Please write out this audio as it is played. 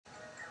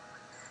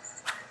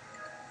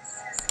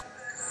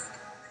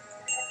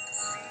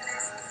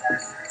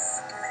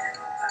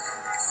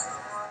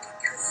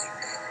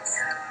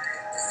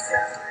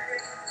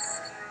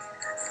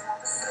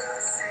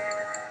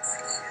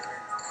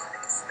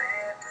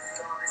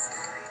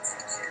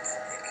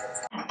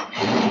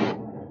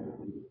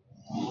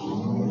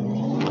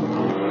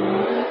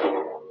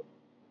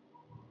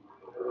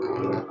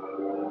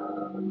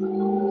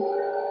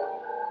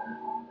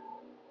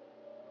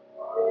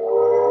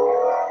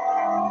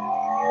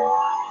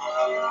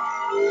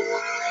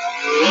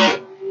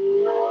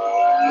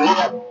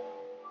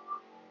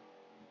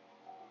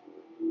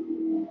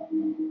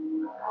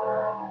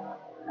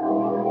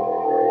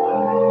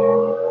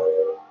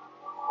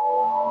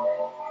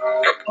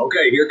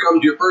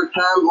comes your first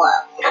time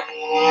lap.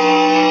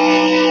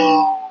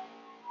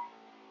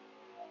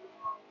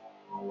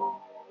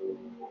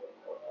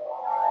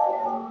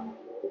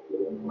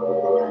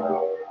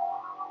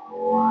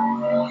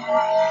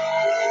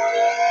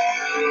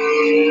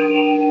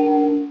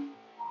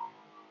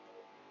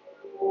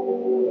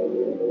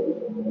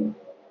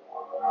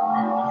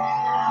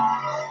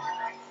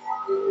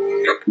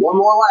 One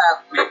more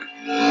lap.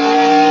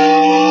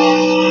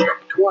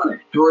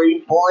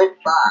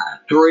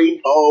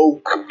 23.530.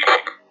 All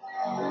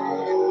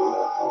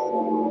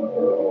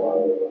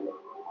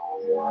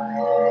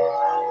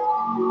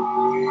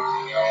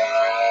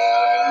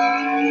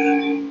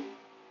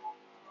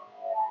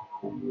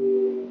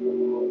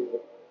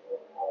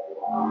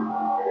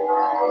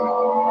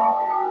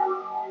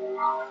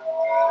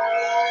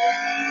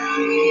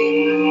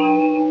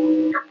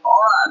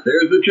right,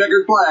 there's the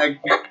checkered flag.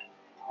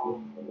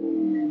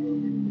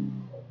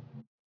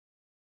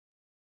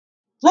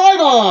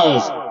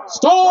 Drivers,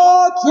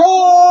 start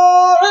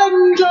your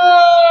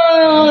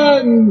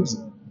engines!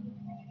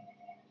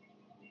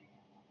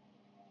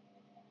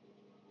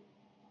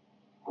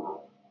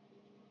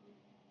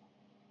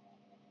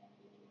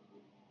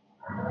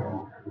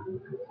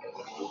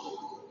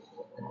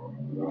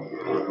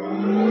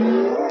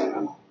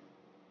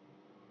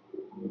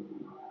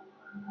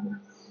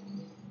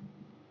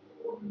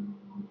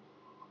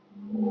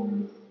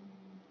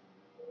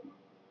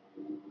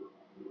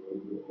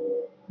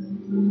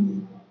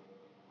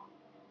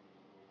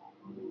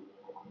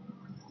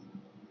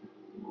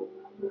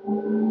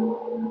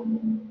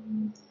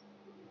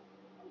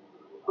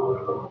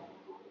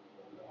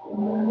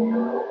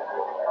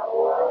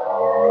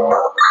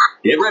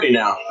 Get ready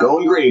now.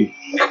 Going green.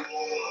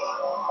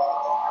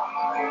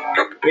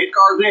 Pit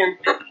car's in.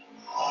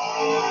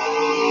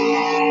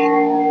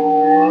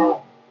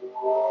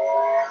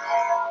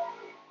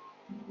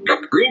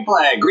 Green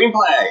flag, green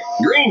flag.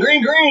 Green,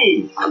 green,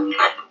 green.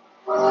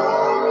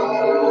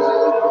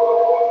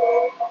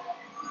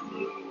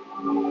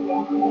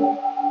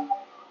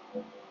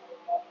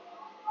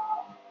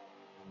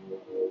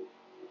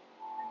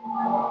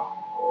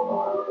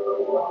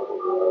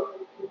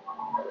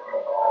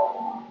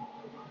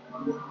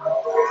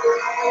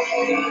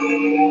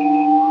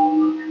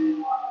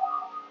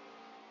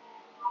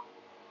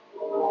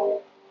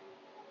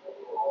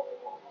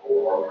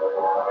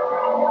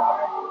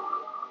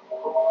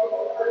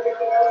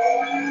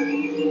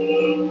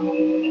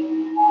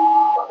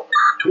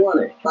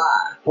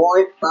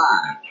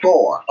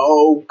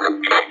 $25.540.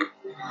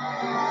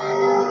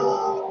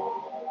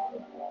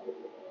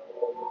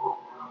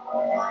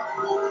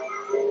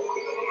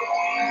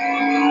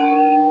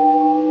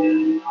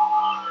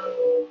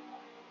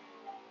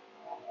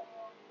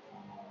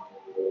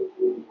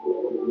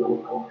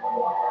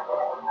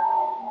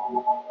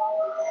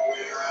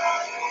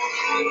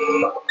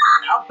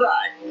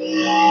 Outside.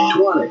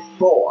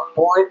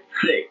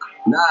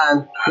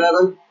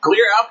 24.697.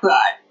 Clear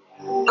outside.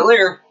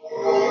 Clear.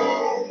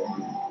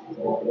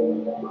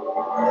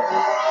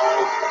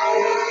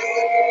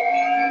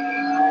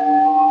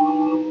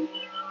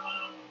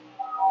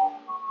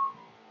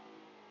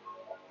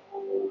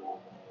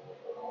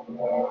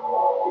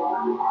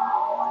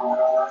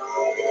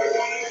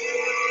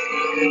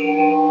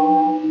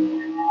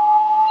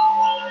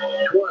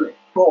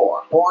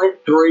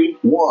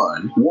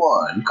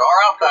 $24.311. Car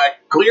outside.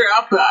 Clear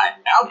outside.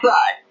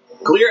 Outside.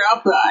 Clear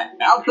outside.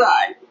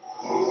 Outside.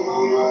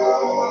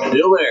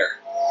 Still there.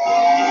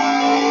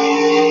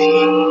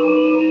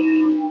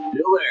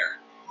 Still there.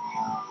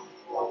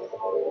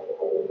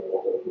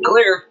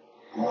 Clear.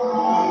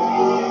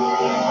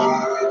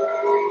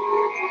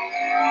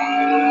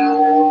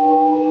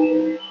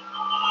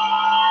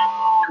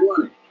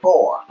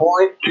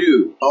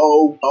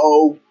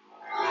 $24.200.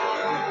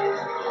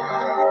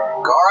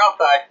 Car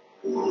outside.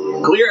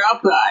 Clear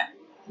outside.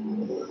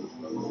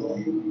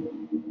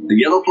 The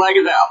yellow flag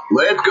is out.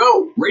 Let's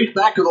go. Race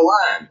back to the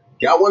line.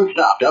 Got one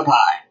stopped up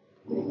high.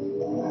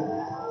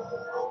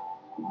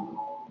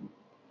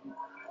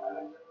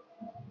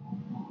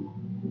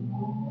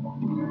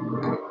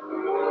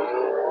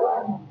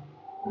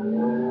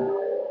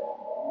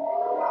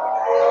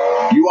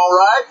 You all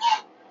right?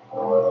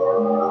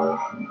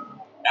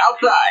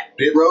 Outside.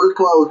 Pit road is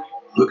closed.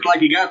 Looks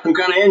like you got some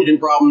kind of engine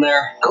problem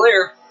there.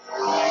 Clear.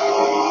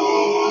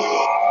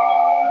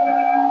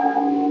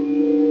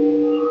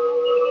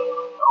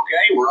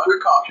 Okay, we're under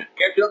caution.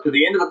 Catch up to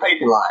the end of the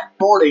pacing line.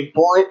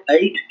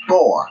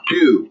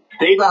 40.842.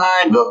 Stay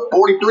behind the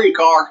 43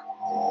 car.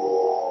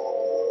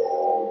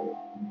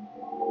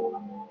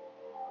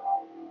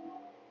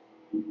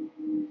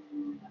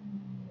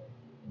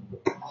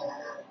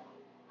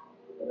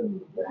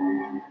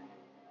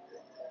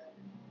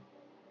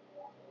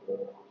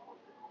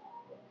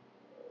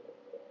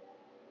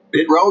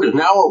 Pit road is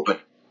now open.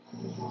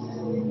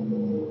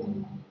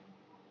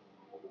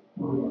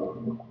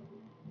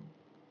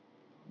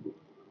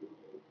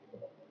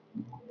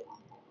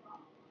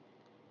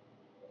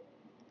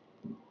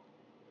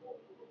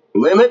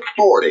 Limit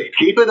 40.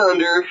 Keep it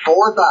under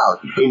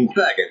 4,000 in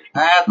seconds.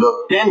 Pass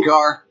the 10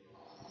 car.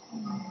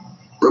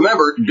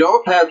 Remember,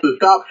 don't pass the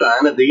stop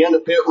sign at the end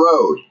of pit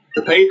road.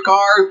 The pace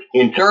cars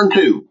in turn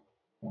 2.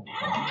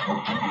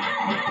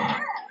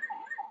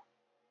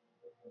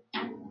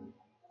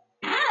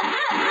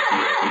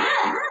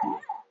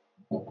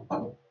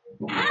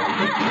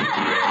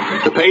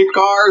 The pace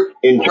cars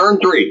in turn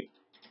 3.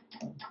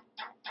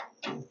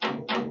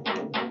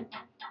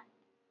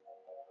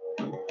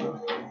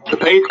 The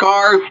pace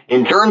cars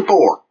in turn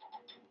 4.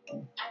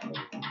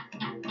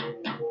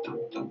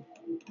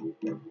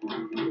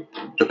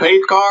 The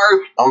pace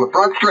cars on the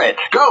front stretch.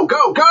 Go,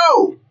 go,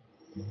 go!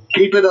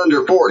 Keep it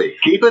under 40.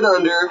 Keep it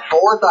under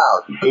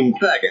 4,000 in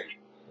seconds.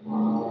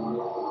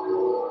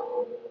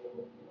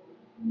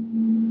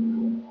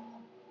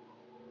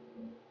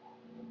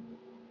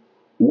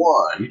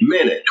 1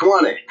 minute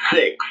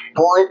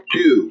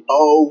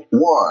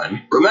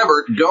 26.201.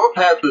 Remember, don't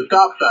pass the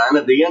stop sign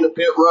at the end of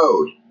pit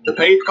road. The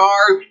pace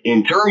cars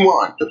in turn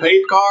 1. The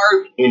pace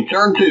cars in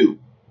turn 2.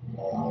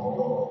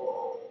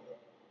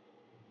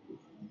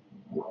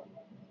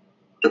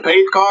 The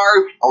pace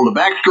cars on the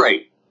back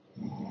straight.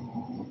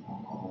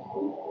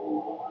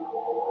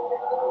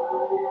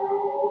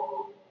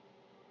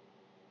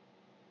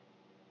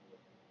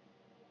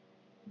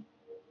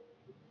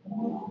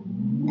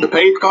 The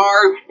pace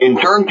cars in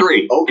turn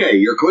 3. Okay,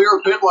 you're clear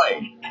of pit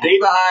lane. Stay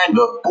behind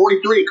the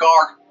 43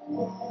 car.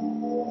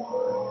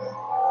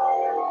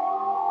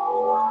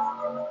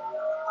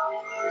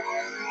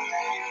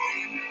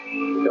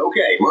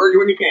 Okay, merge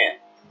when you can.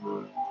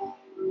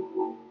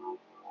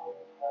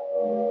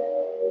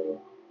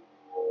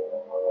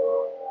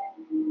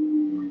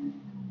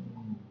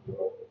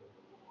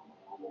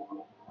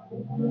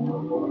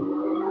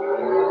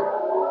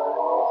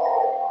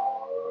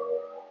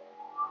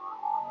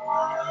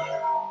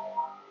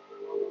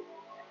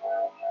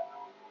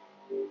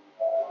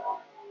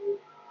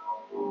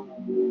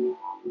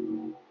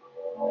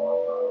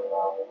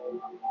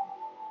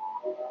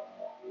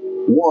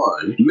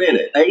 One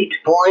minute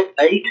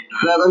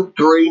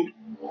 8.873.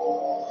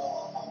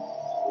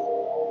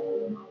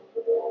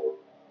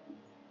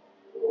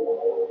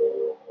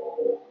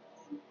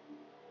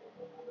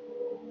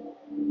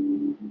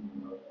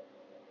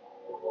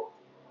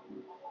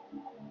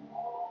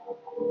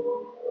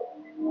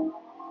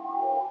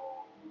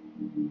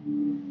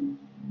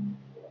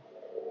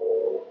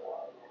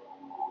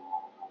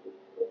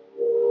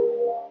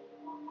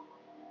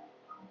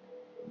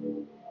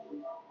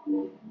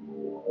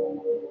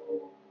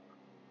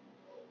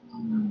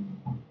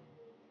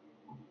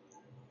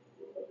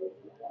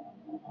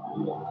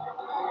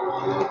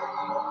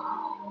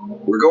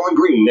 We're going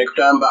green next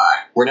time by.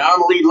 We're now on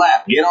the lead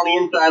lap. Get on the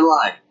inside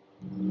line.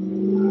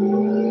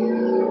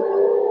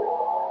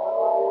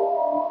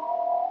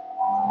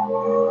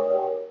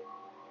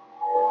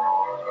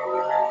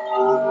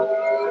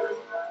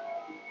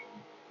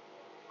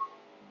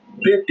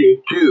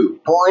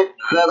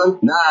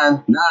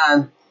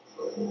 $52.799.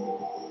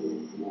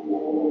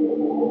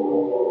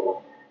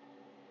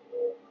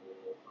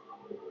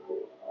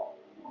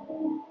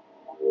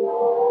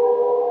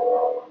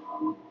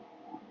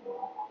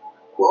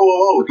 Whoa, whoa,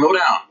 whoa, slow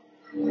down.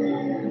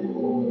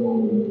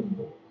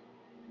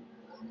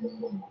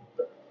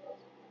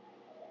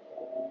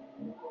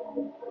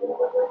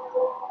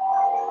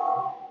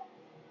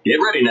 Get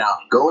ready now.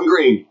 Going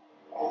green.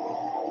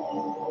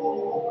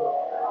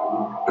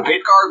 The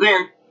pace car's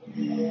in.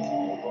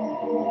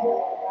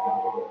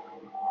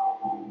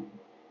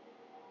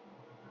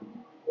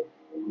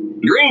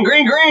 Green,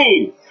 green,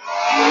 green!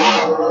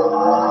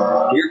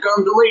 Here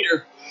comes the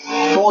leader.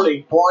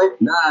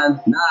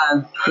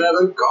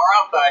 40.997. Car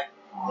outside.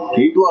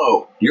 Keep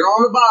low. You're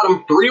on the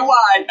bottom. 3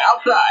 wide.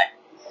 Outside.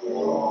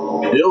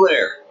 Still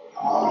there.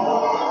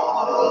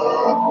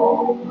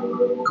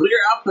 Clear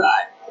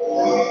outside.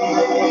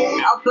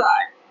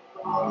 Outside.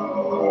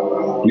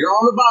 You're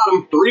on the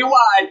bottom. 3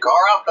 wide.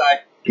 Car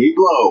outside. Keep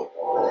low.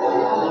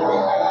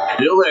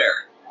 Still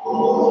there.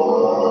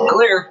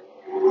 Clear.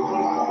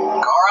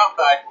 Car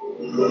outside.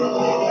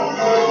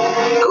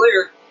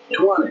 Clear.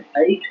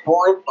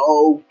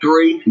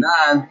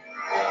 28.039.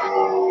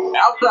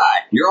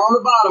 Outside. You're on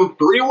the bottom.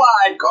 3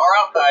 wide. Car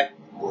outside.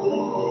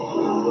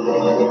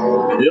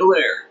 Still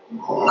there.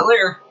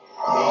 Clear.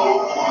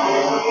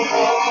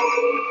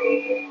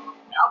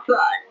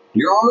 Outside.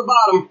 You're on the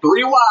bottom.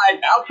 3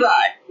 wide.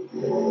 Outside.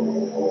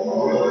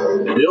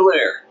 Still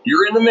there.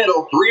 You're in the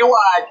middle. 3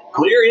 wide.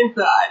 Clear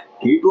inside.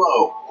 Keep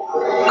low.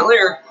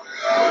 Clear.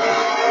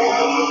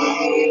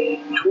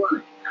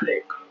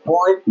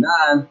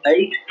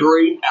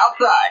 26.983.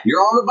 Outside.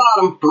 You're on the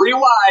bottom. 3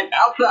 wide.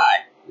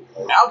 Outside.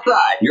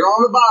 Outside. You're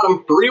on the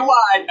bottom. 3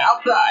 wide.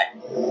 Outside.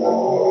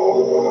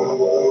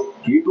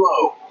 Keep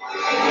low.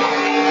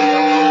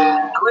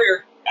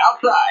 Clear.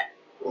 Outside.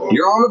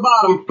 You're on the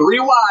bottom. 3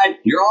 wide.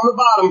 You're on the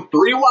bottom.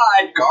 3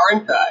 wide. Car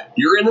inside.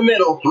 You're in the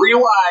middle. 3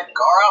 wide.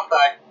 Car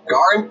outside.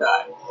 Car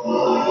inside.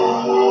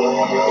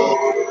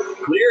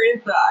 Clear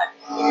inside.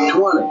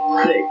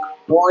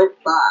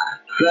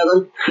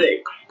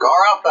 26.576.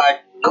 Car outside.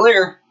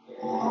 Clear.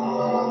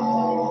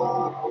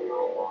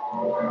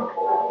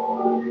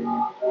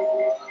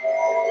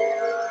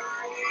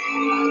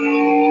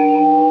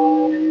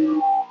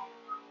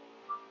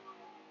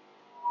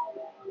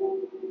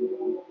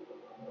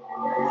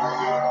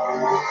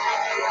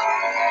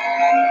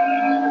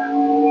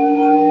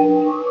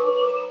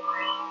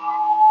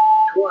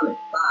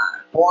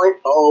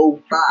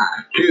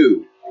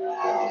 23.052.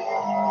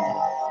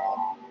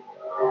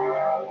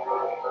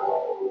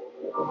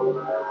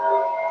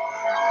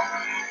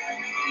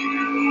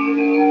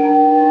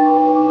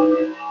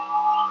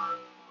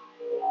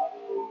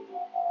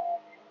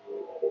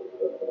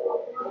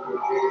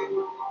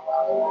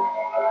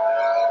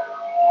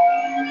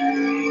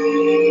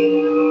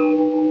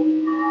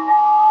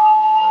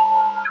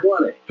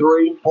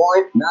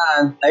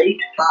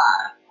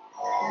 23.985.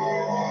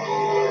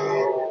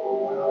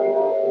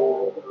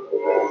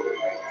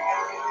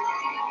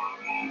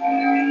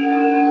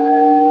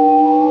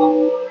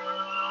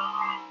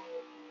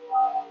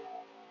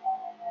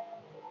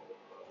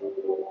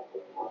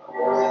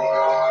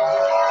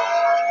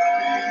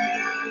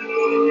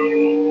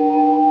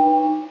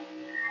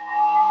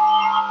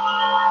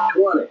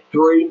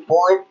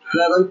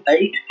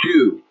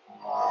 23.782.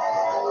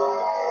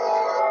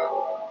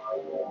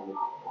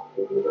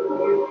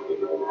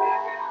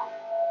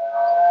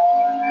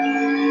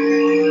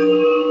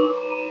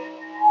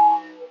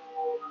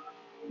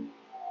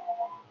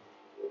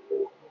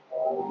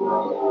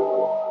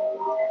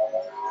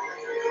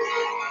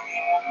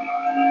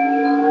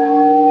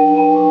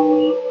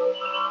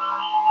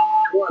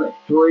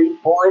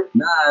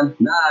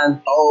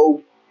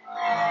 23.990.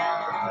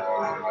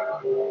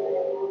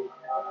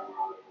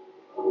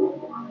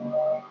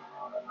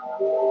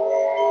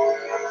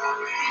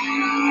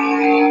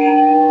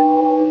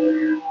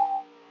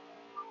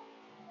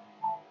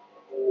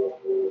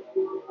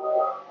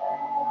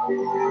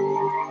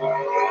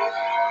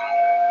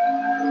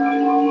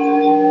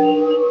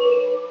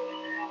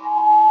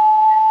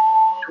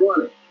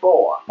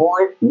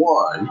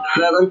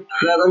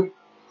 24.177.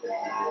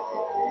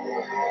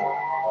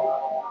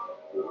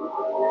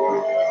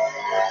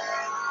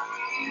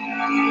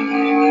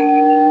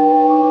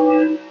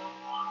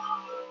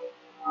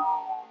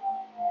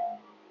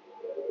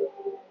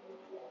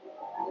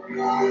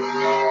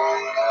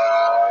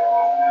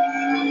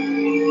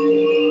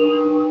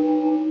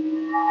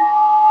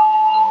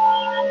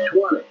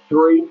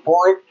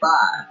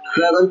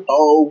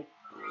 23.570.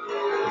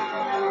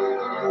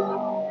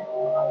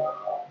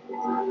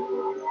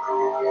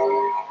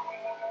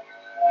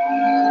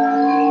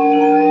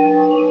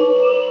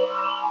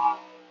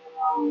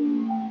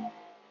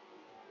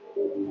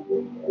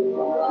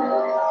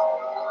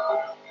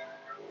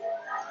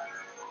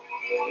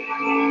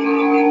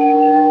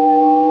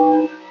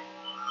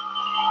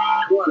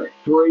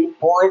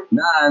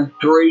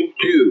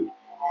 23.932.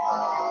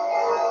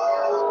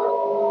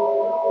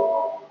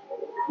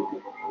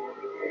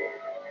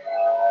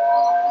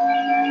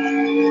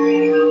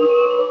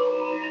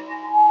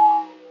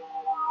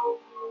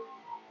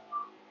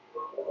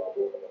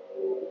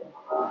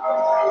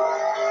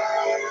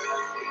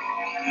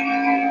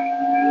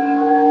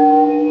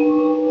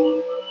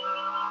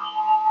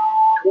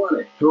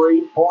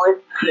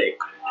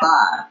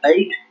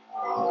 23.658.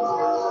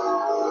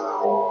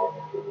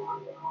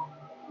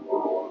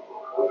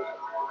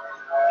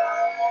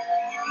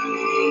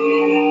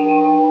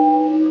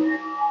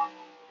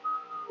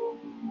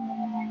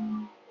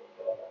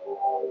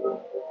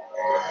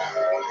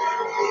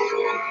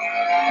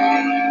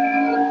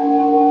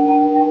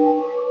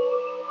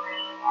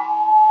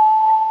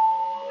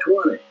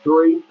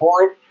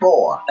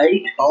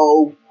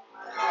 23.480.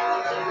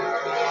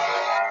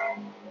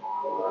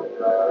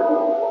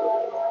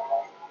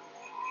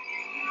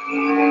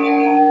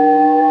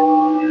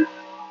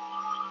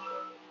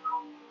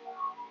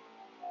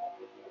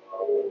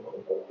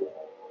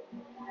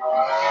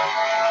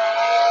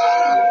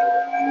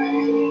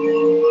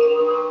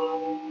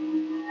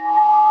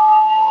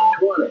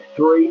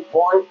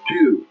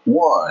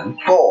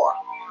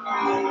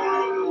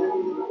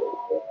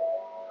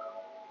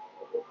 23.214.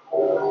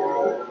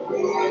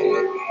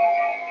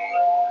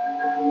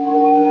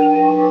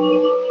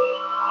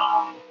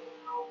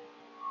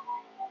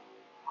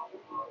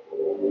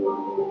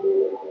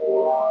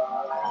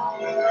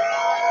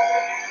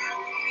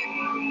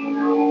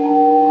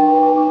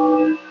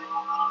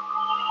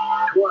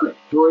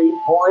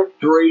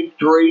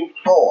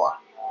 23.334.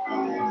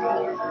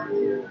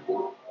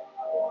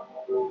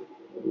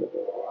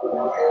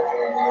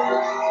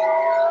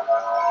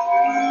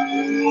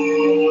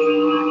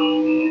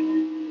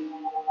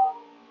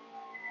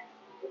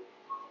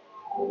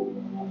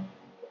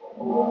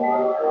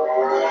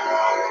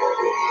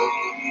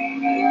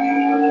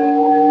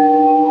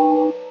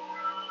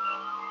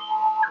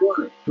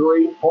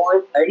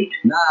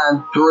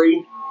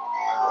 23.893.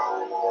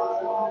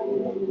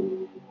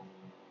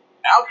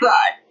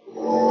 Outside.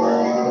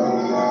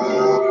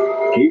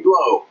 Keep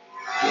low.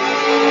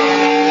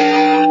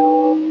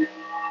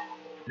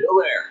 Still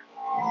there.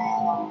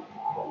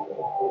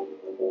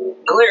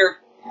 Clear.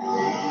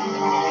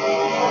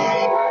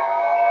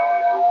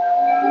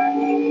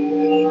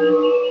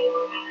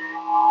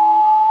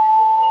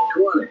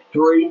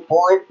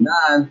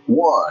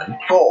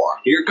 .914.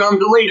 Here comes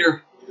the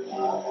leader.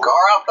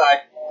 Car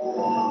outside.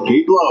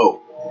 Keep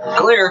low.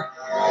 Clear.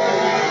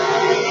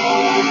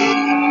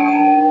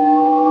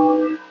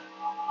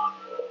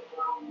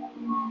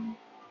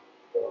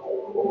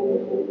 Car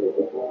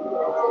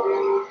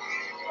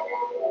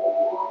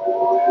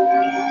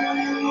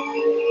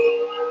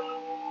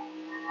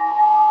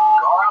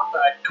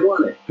outside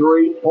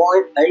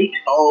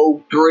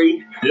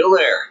 23.803. Still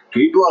there.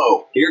 Keep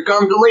low. Here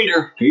comes the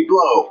leader. Keep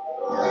low.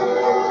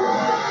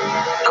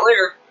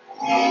 Clear.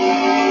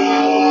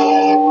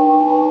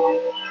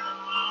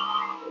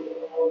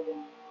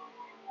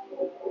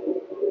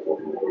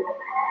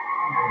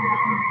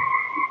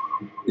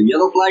 The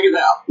yellow flag is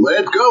out.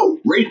 Let's go.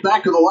 Race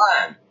back to the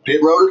line.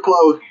 Pit road is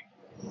closed.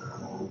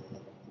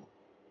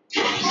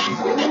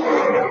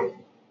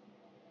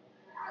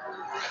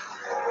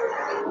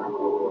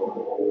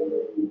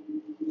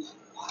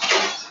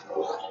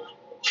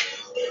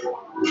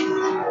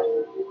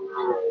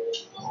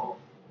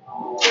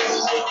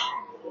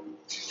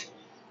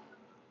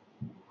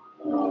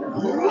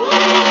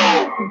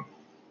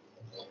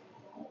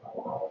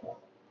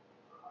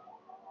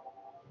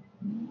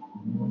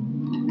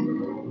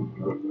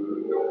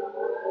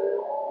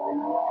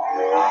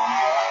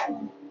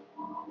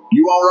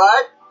 You all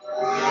right?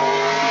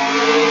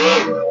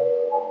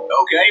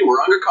 Okay,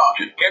 we're under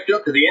caution. Kept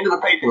up to the end of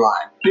the pacing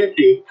line.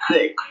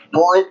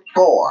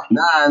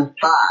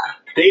 56.495.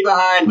 Stay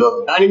behind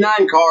the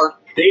 99 car.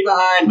 Stay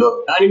behind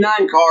the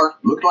 99 car.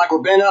 Looks like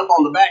we're bent up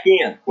on the back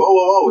end. Whoa,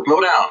 whoa, whoa, slow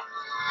down.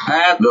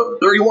 Past the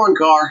 31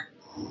 car.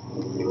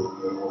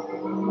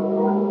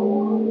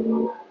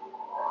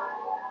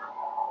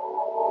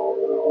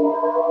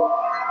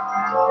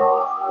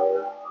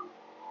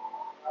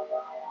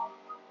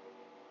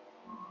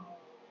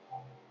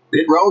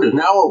 Pit road is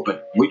now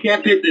open. We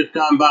can't pit this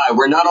time by.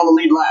 We're not on the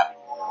lead lap.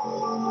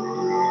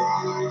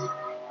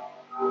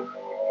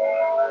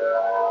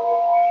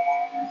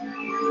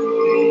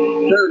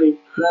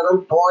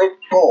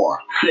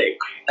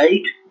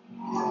 .468.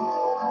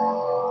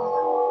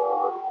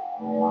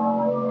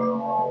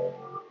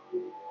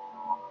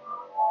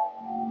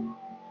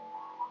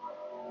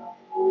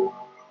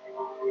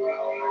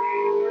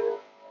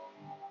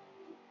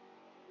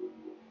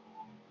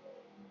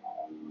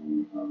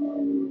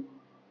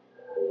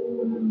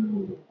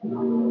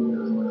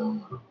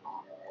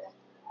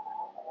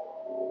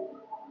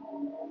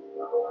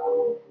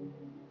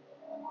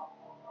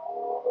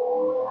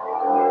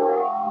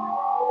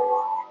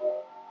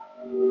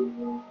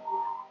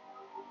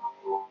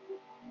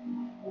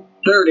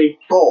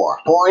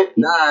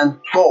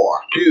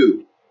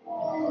 .34.942.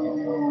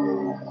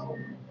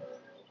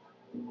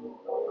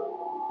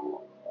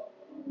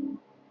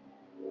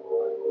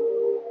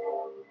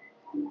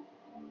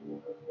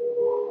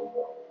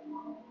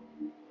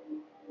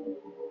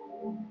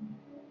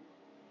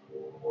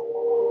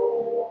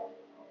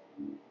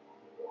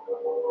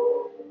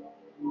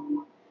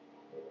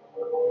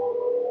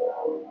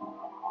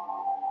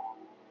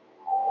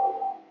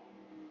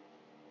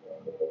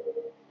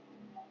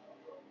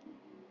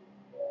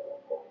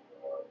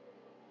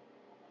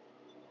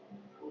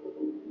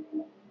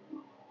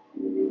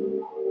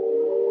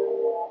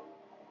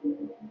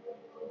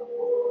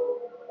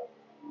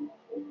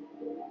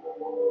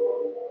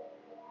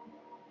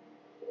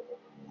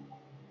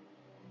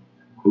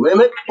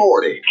 Limit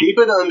 40. Keep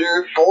it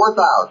under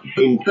 4,000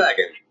 in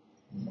seconds.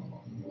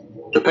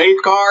 The pace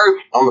cars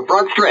on the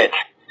front stretch.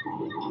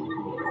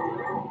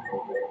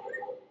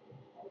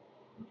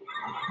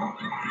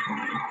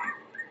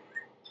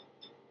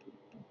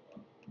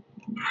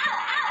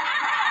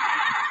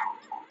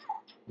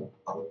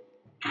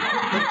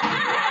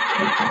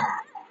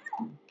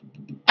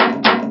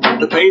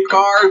 The pace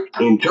cars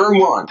in turn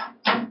 1.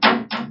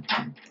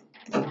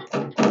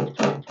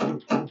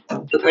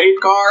 The pace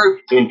cars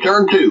in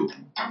turn 2.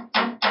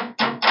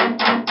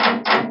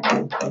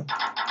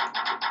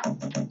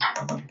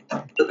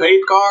 The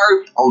pace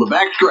cars on the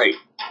back straight.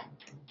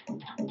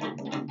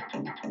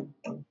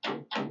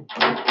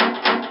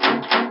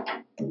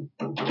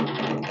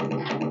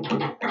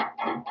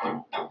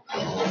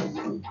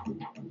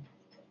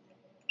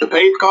 The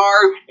pace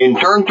cars in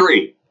turn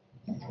 3.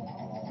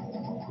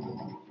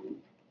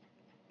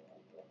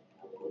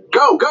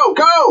 Go, go,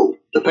 go!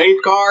 The pace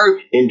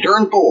cars in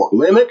turn 4.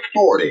 Limit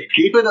 40.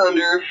 Keep it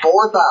under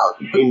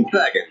 4,000 in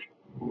seconds.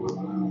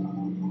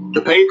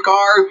 The pace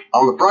cars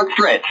on the front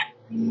stretch.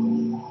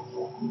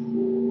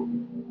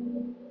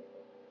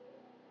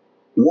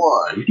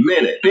 1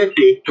 minute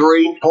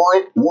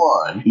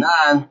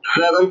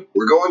 53.197.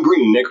 We're going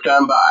green next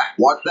time by.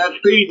 Watch that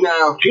speed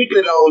now. Keep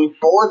it on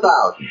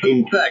 4,000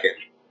 in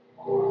seconds.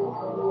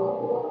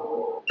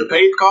 The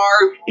pace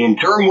cars in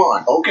turn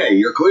 1. Okay,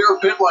 you're clear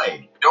of pit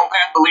lane. Don't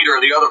pass the leader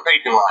of the other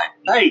pacing line.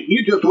 Hey,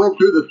 you just went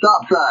through the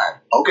stop sign.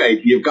 Okay,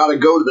 you've got to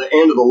go to the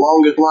end of the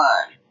longest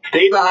line.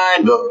 Stay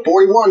behind the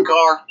 41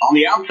 car on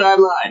the outside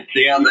line.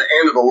 Stay on the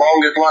end of the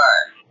longest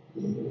line.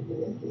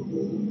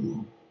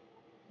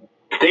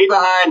 Stay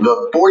behind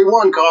the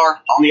 41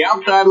 car on the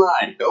outside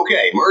line.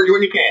 Okay, merge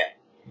when you can.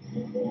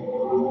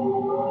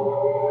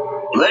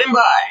 Let him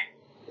by.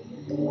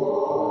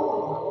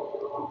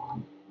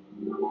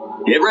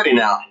 Get ready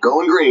now.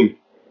 Going green.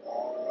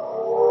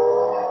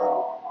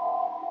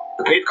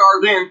 The pace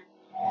car's in.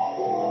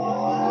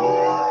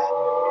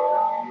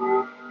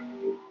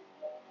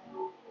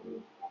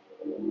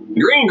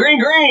 Green, green,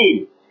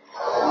 green.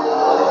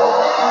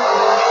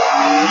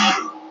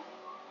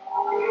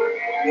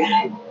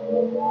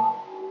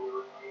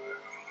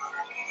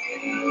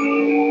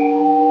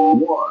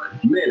 1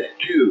 minute,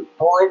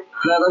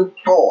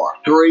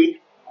 2.743.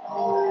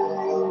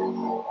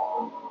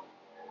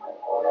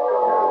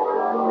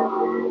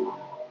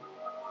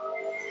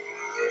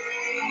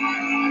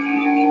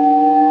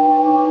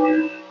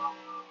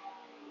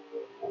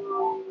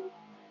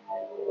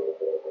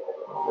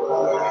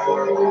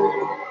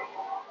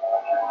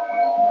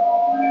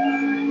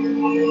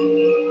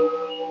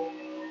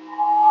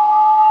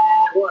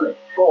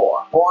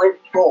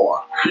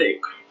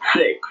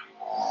 .466.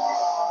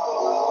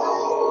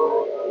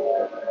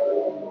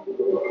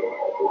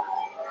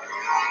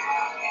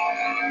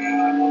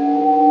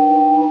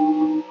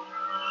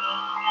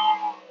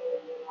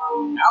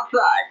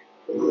 Outside.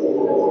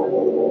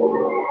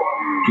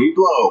 Keep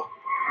low.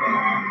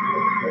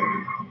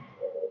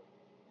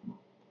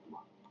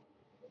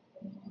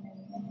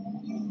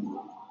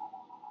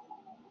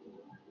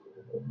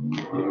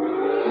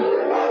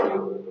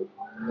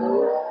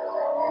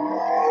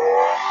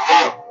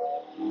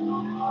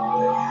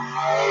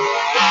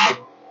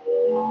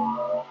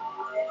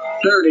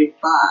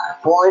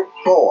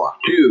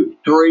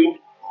 .35.423.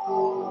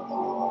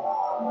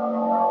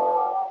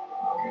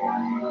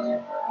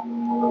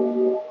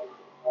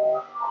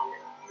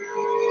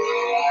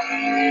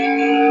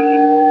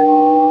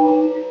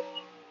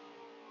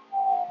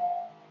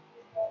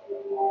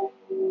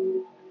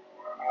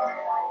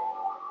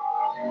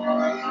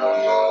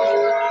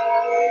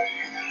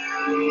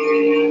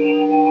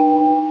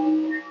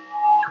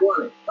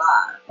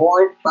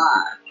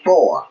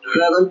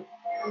 25.547.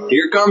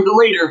 Here comes the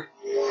leader.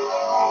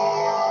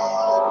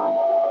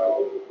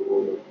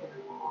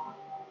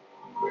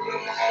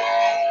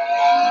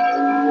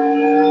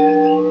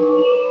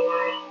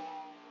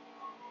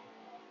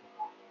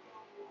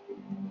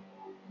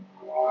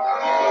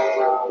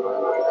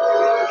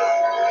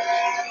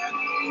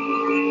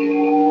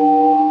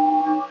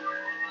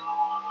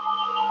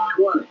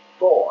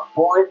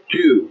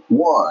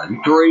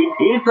 .213.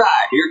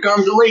 Inside. Here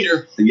comes the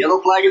leader. The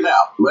yellow flag is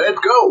out. Let's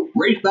go.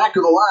 Race back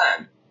to the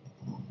line.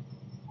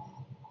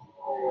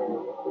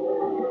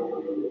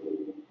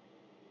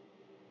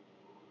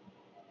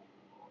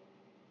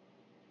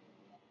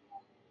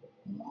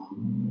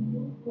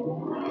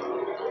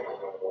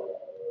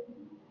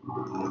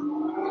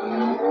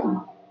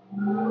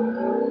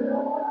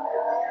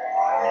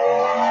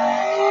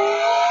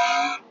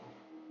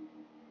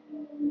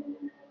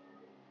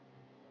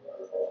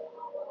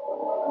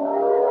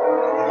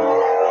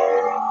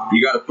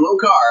 You got a slow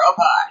car up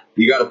high.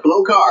 You got a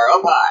slow car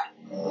up high.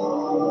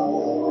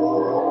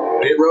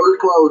 Pit road is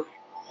closed.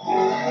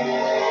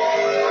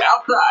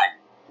 Outside.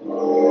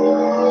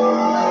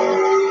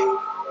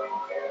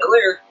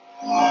 Clear.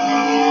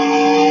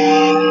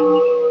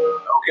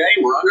 Okay,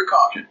 we're under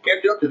caution.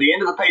 Catch up to the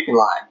end of the pacing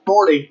line.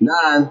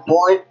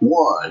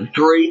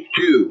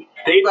 49.132.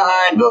 Stay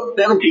behind the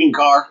 17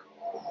 car.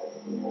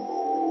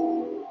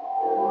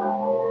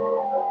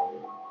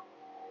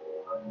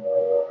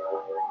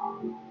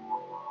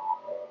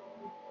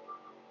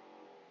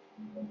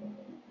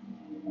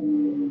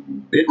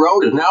 Pit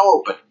road is now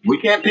open. We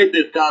can't pit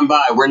this time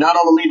by. We're not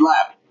on the lead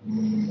lap.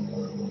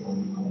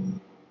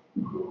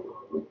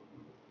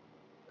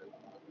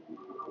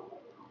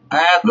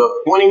 Past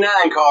the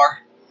 29 car.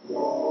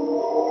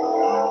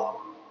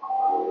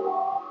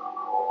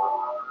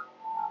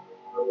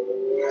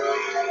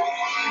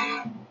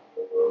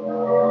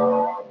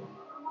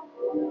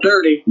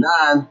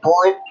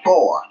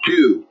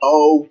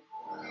 .39.420.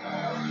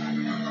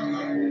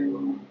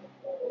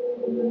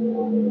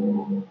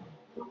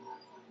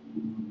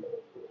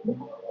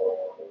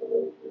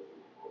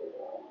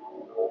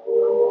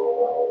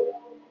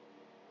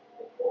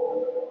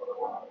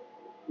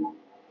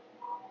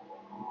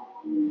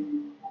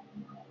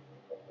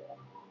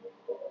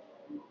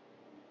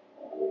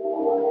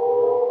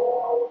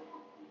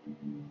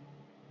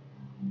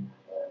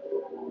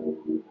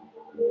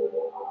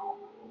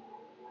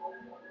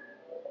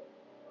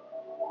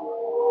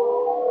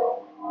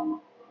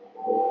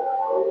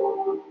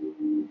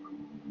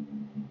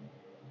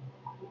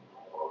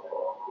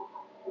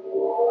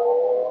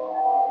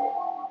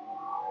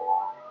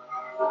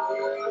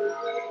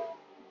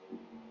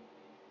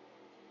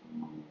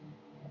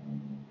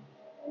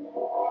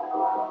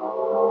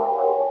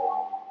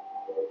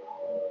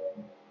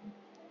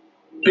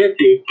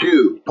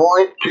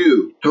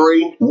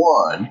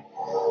 .52.231.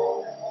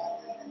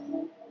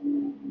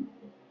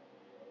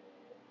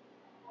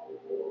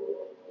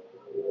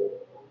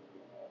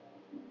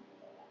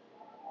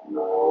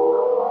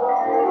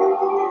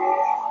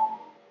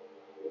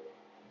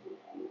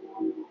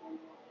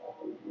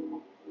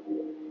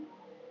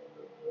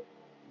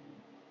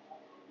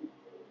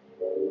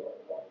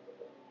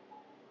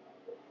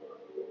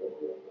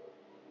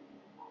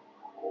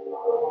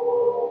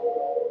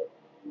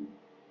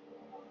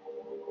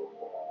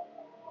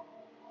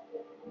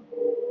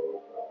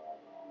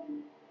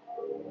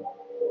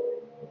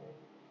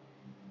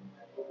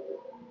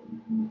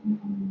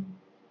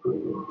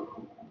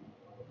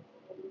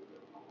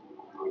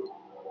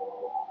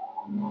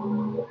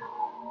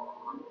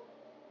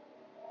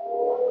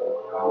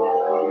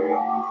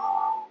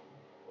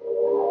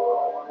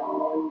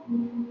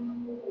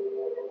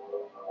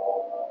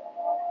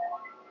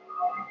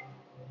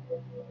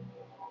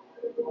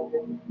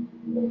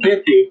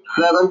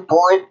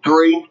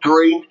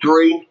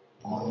 57.333.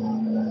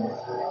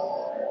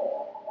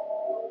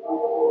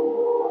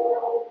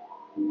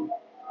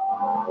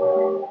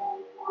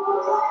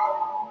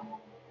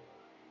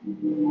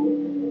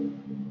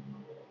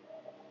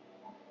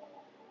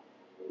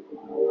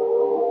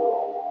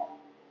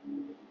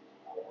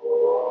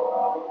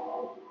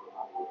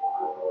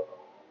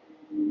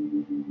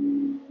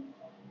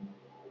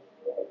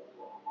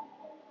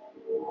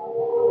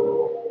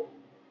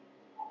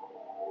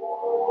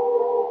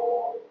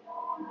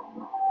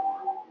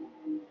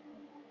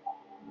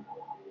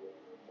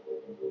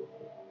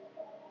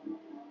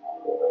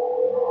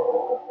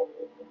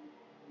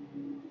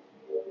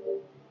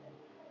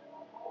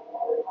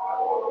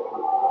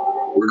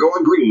 We're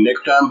going green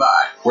next time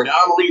by. We're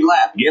down the lead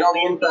lap. Get on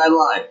the inside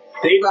line.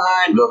 Stay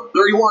behind the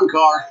 31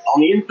 car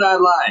on the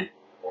inside line.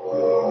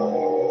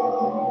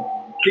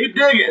 Keep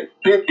digging.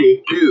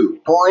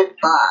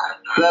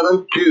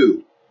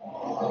 52.572.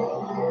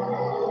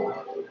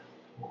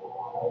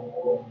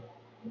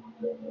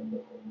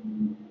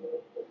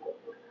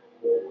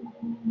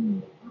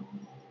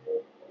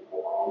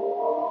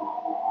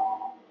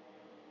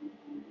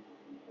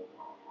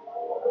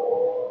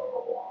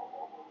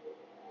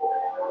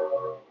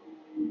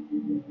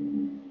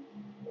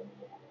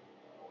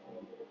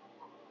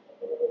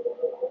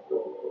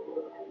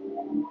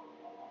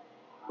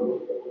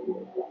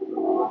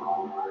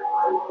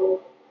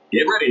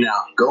 Get ready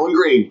now. Going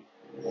green.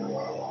 The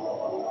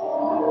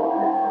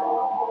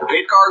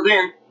pace car's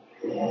in.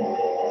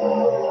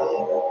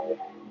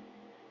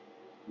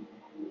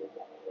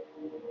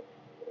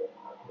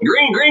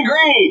 Green, green,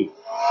 green.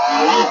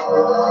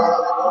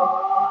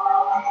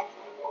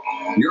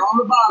 You're on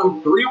the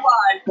bottom, 3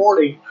 wide,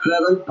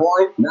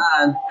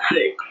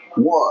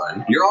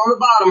 47.961. You're on the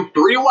bottom,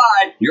 3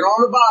 wide. You're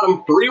on the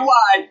bottom, 3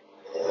 wide.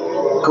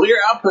 Clear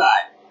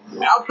outside.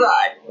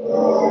 Outside.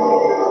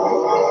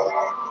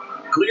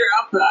 Clear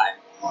outside.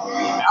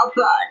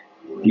 Outside.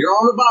 You're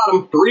on the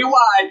bottom, 3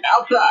 wide.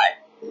 Outside.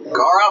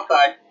 Car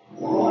outside.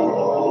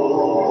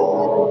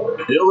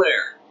 Still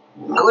there.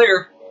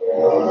 Clear.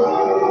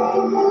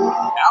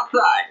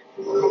 Outside.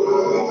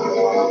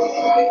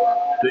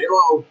 Stay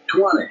low.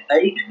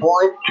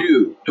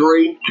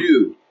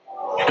 28.232.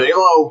 Stay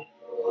low.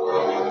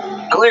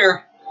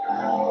 Clear.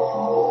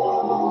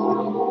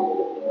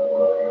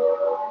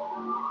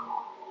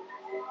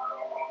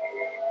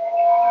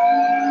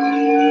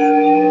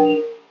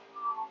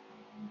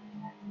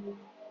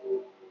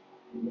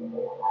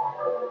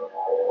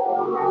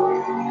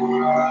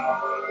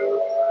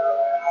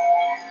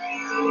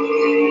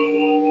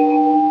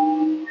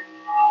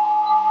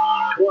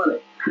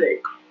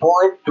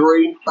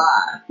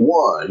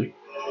 .351.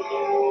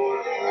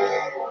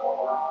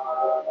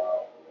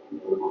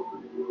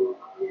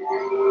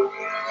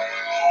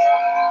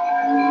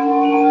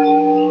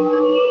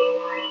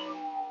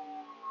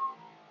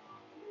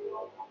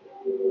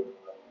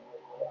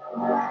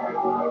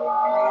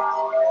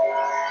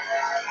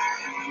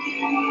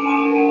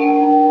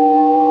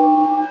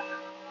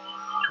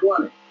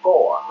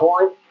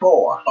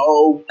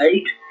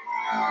 .408.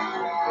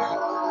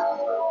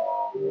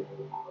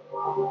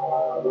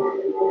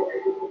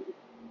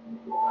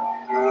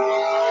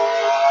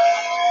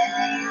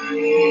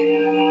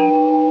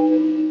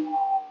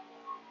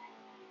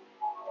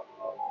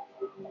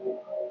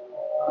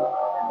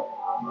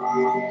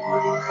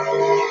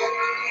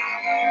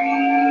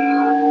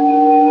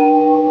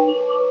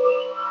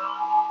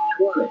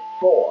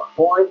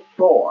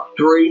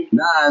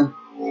 .439.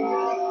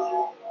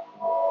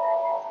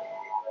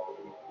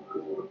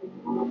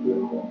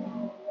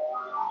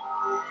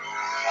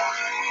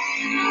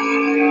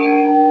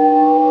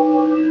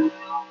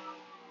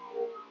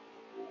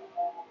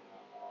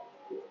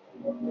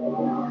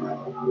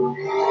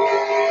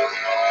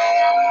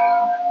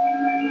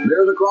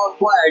 There's the cross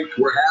flags.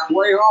 We're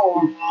halfway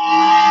home.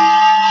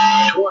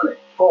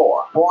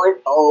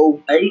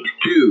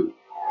 24.082.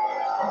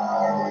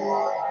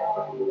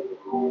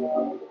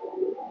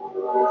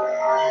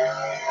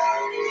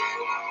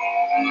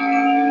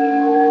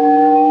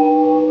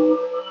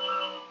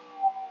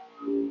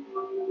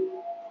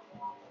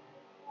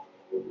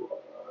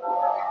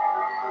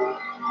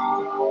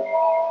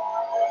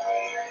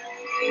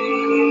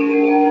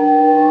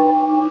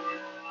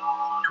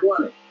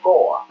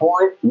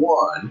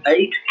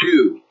 .182.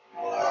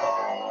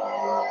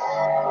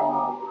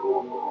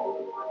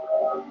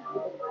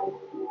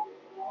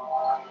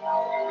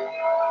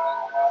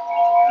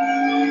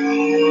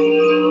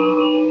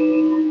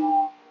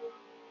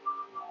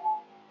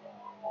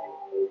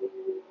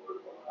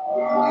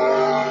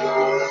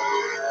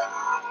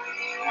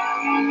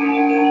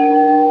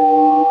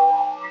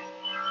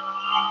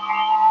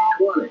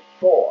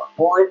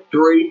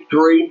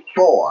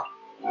 .334.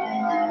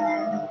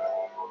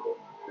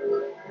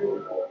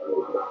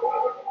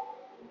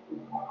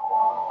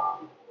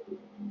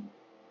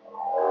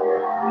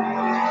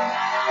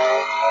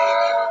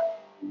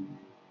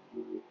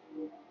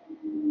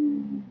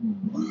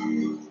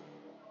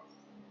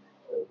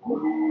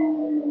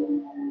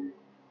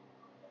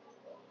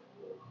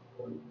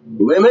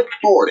 Limit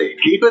 40.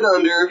 Keep it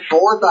under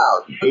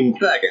 4,000 in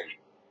seconds.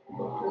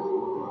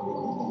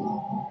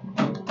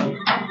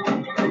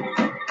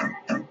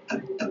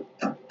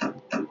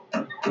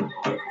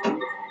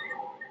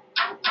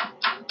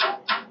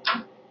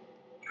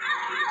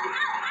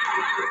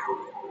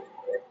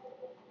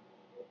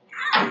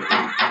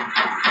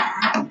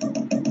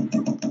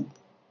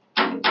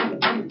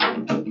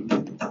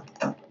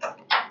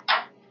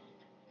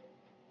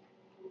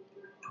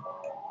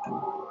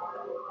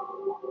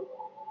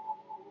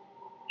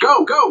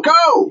 Go, go,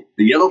 go!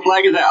 The yellow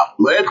flag is out.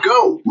 Let's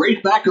go.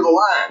 Race back to the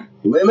line.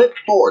 Limit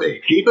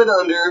 40. Keep it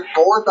under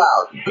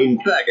 4,000 in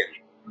seconds.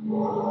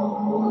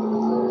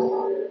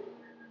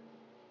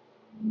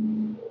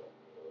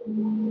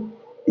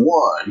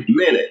 One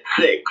minute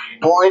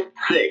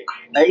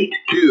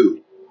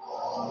 6.682.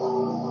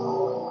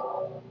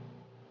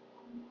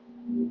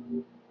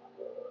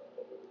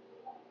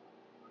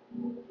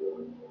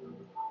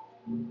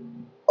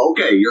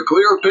 Okay, you're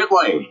clear of pit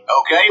lane.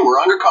 Okay, we're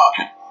under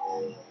caution.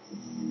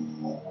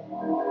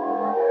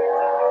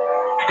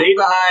 Stay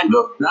behind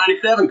the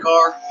 97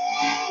 car.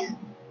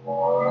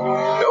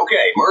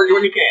 Okay, merge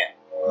when you can.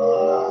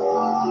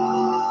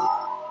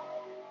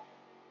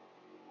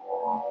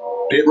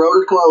 Pit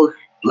road is closed.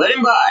 Let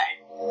him by.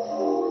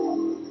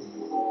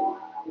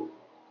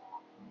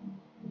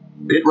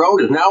 Pit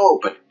road is now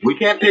open. We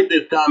can't pit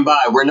this time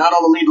by. We're not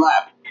on the lead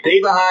lap. Stay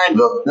behind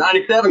the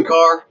 97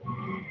 car.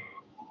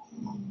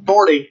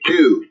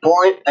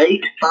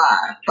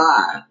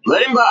 42.855.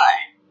 Let him by.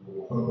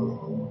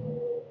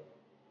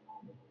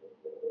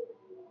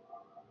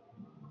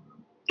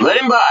 Let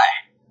him by.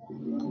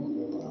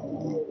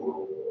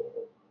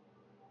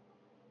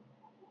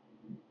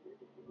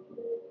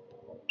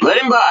 Let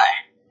him by.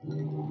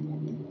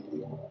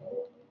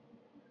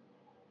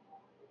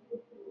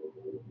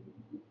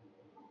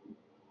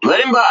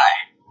 Let him by.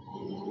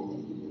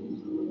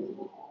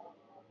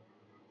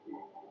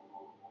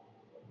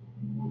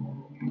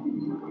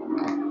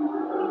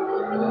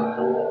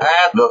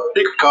 Pass the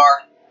 6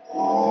 car.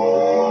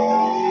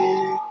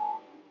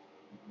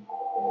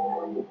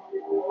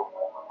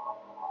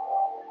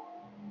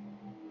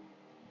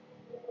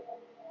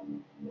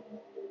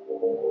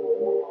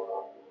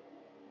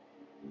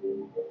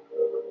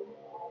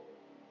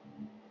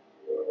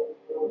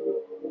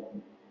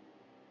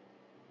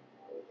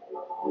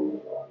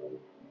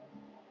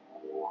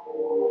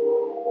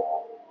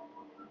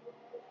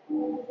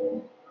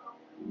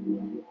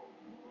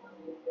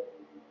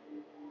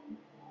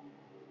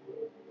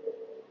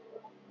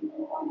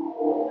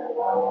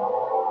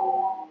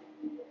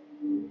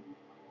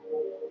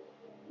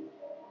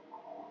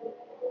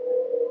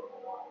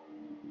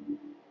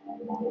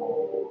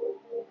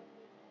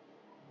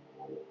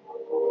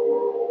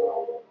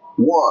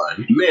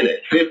 One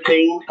minute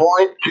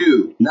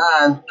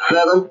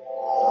 15.297.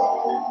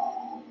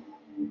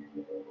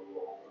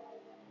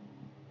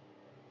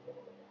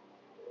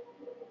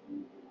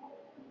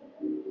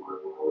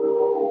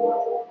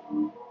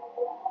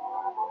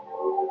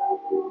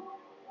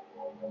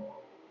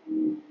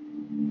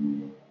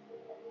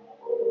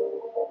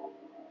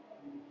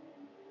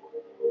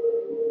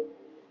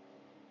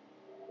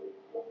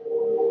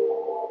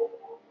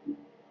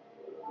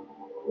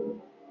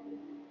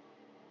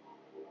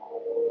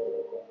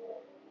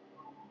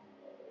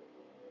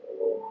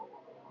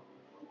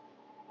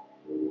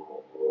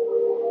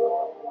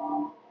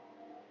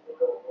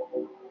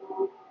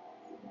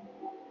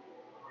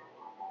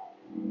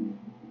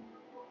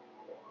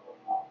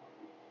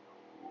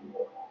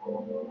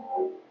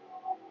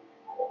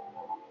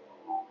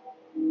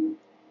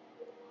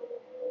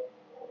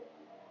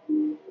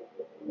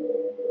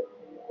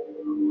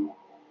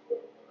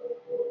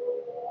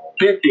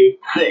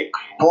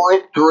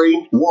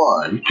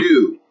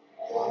 $56.312.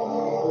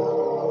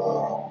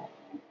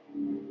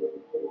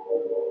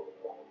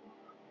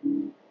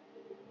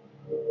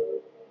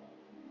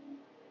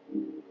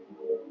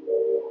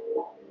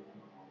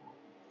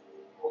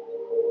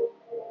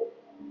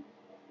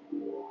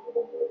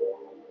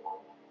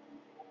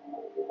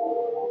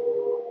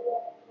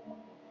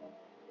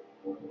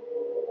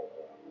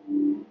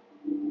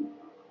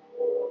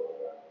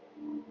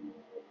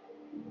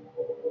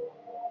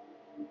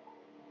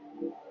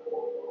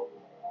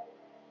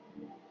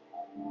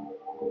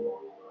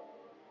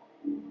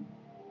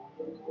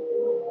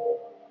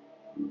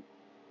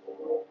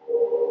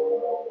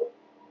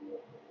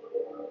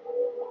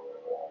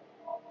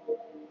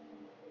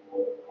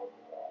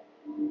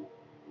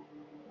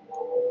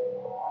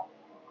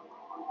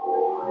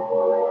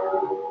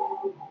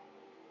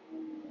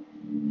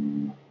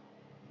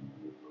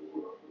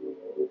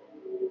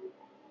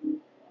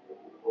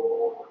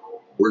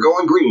 We're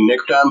going green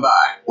next time by.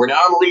 We're now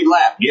on the lead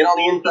lap. Get on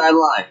the inside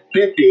line.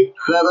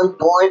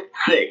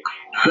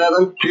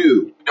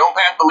 57.672. Don't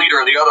pass the leader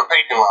of the other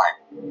pacing line.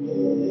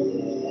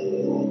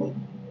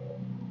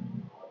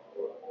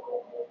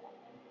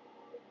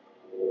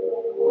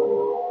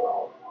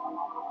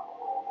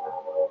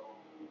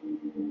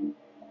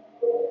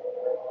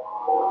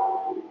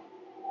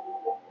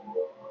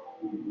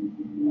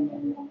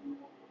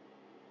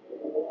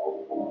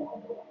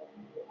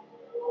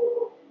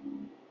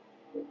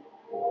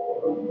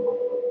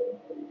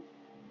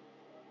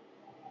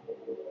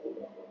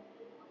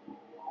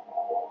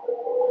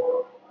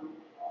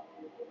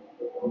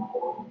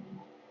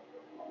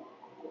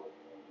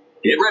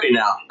 Get ready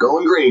now.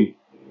 Going green.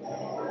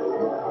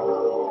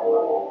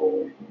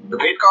 The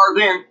pace car's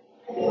in.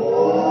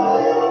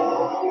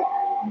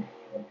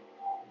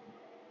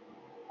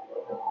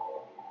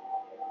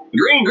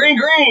 Green, green,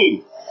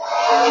 green.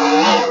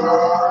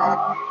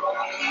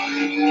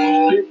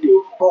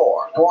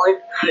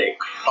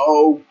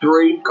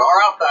 54.603.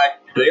 Car outside.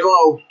 Stay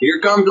low. Here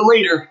comes the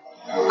leader.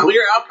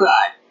 Clear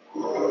outside.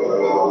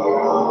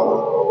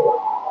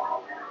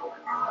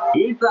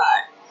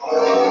 Inside.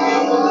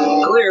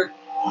 Clear.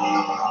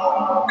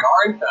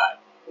 Car inside.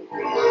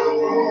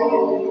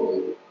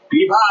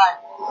 Keep high.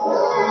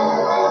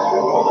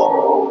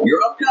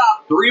 You're up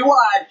top. 3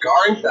 wide.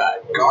 Car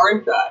inside. Car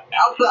inside.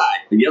 Outside.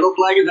 The yellow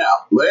flag is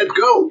out. Let's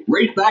go.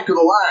 Race back to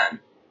the line.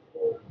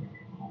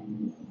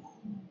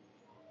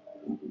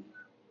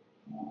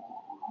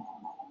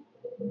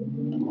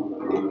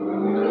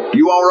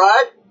 You all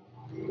right?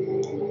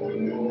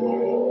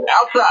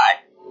 Outside.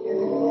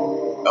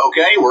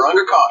 Okay, we're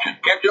under caution.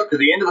 Catch up to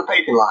the end of the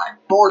pacing line.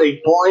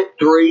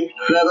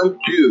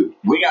 40.372.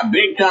 We got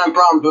big time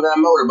problems with that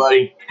motor,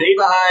 buddy. Stay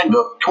behind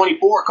the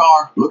 24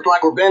 car. Looks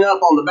like we're bent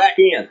up on the back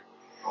end.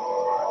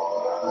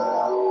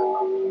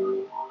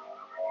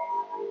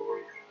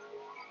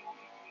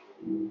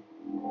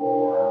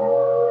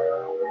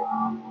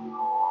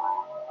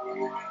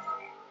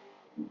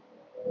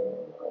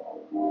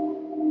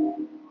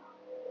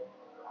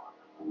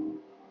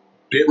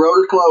 Pit road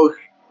is closed.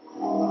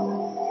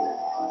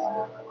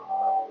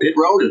 Pit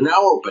road is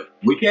now open.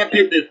 We can't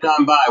pit this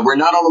time by. We're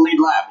not on the lead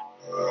lap.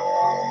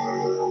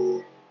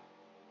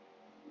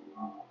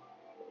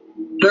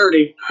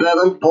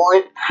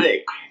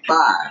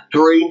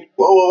 37.653. Whoa,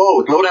 whoa,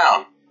 whoa. Slow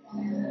down.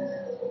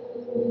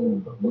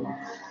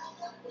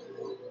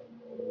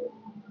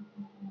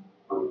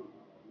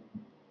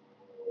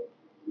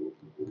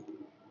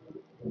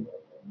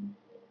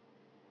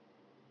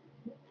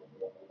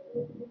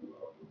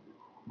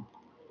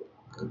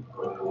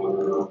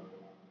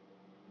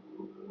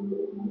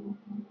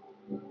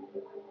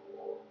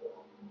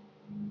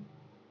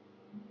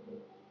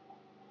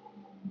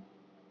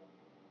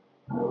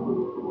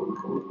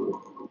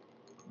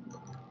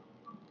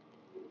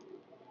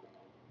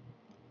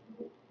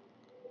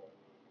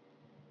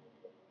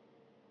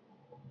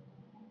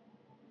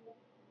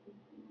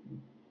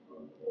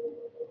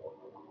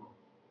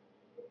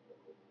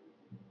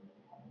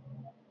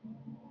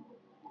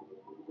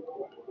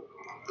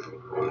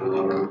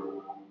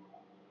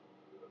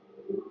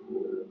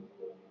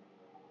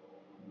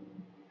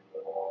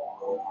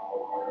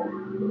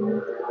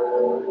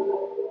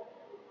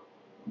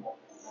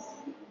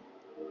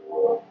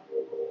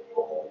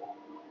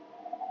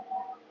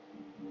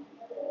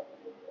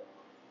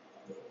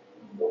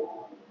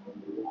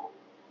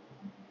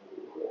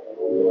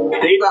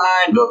 Stay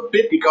behind the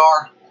 50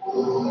 car.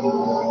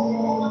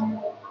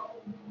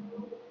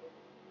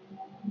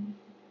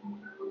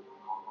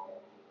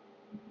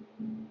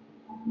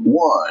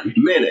 One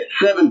minute,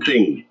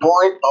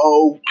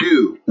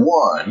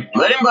 17.021.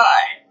 Let him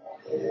by.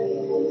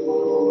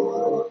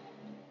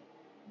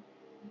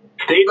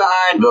 Stay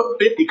behind the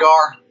 50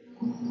 car.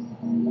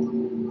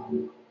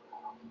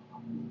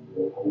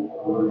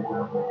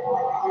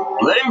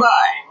 Let him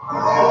by.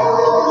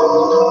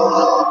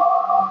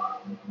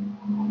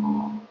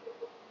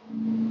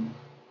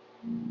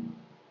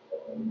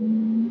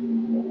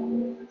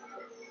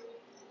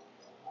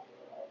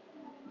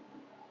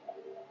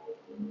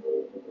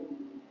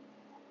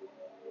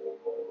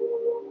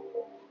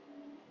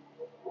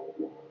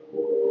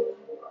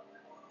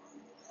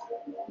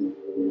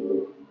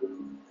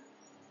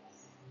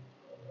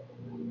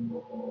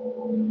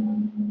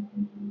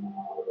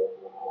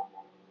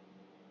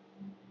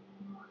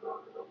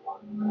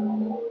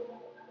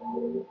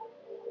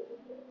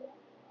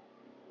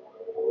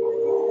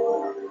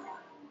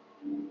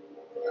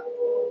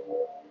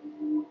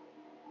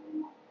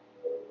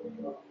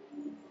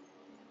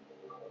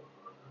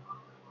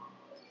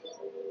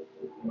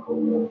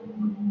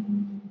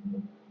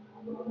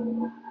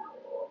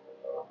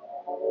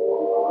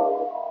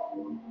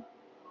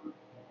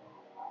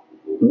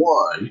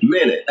 One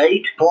minute,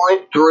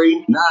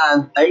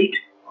 8.398.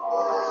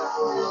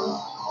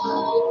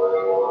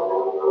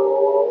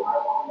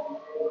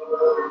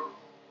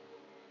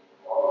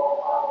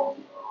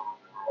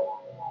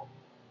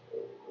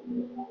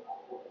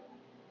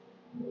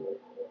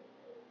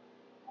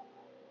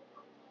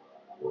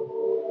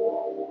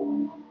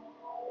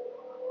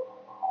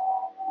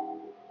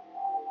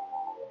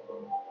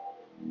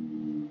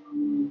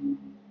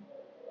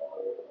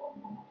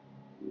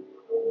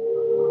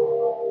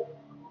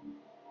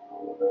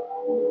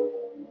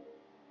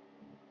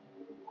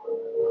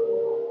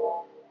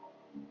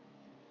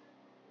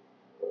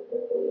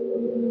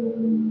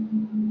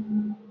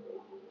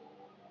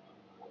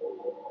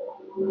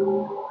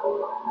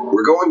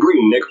 We're going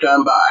green next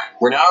time by.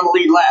 We're now on the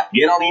lead lap.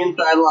 Get on the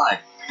inside line.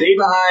 Stay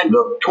behind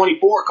the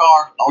 24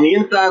 car on the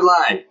inside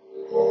line.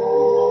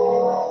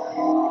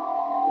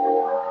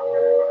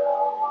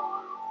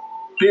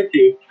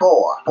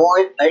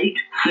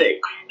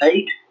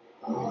 54.868.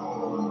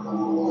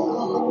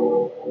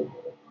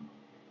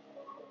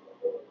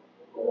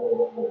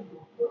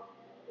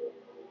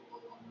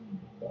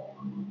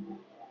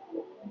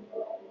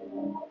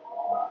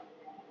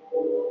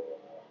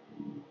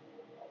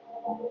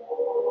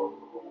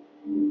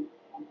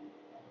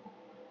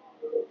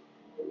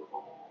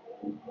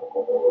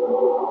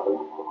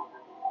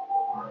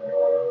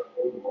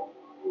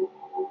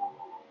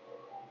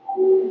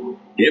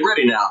 Get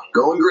ready now.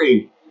 Going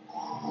green.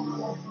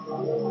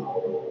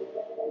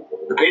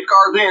 The pace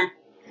car's in.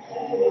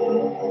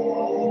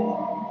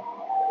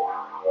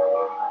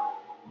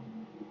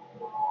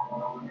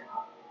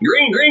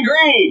 Green, green,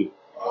 green.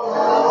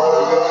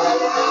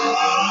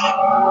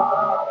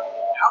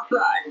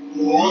 Outside.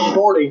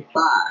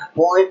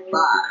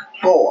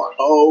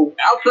 45.540.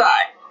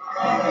 Outside.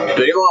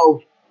 Stay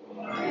low.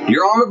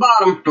 You're on the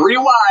bottom. 3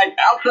 wide.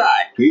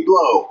 Outside. Keep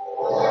low.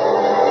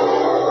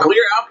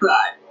 Clear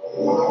outside.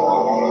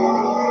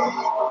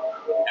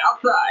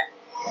 Outside.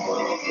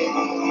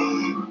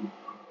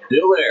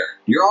 Still there.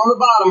 You're on the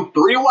bottom.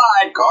 3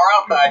 wide. Car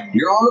outside.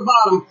 You're on the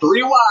bottom.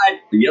 3 wide.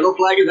 The yellow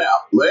flag is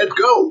out. Let's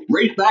go.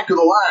 Race back to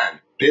the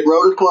line. Pit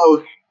road is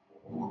closed.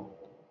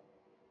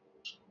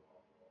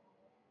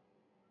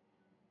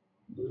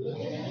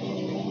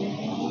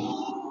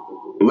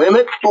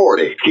 Limit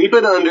 40. Keep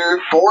it under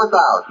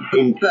 4,000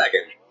 in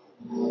seconds.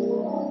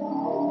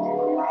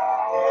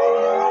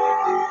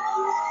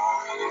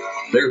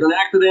 There's an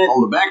accident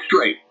on the back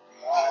straight.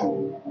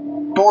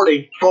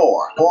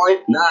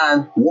 44.918.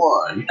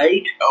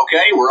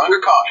 Okay, we're under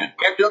caution.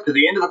 Catch up to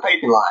the end of the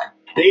pacing line.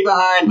 Stay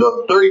behind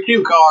the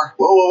 32 car.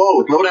 Whoa, whoa,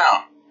 whoa, slow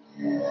down.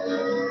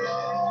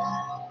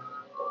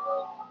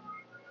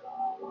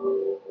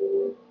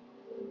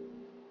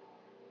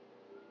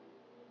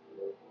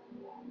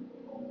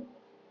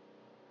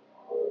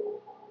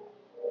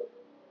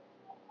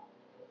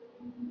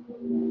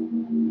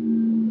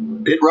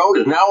 Pit road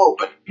is now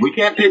open. We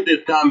can't pit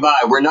this time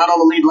by. We're not on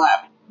the lead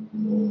lap.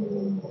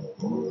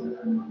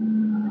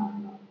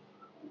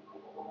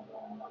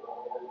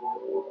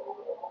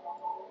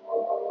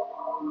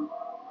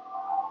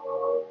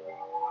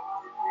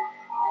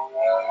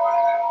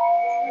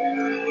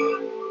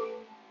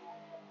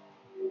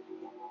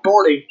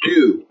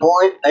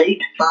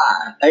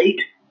 $42.858.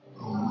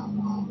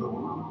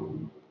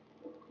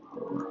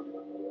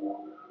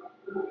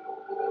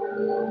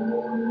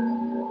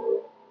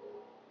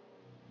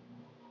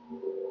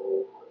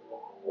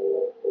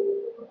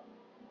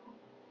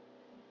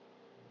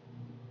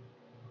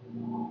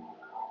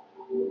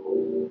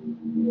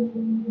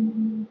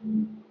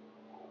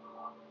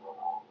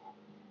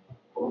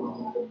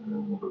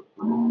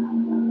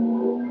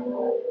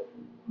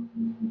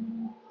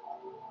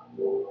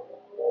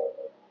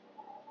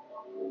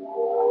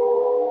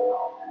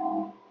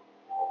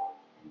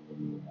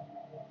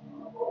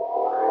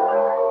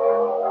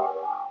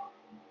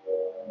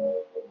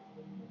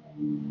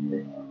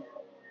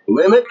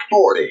 Limit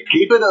 40.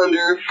 Keep it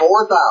under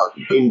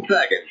 4,000 in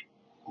seconds.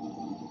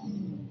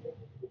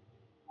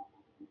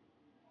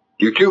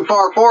 You're too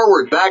far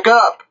forward. Back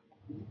up.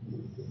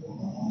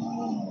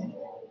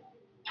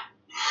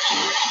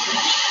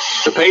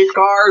 The pace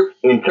cars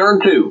in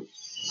turn 2.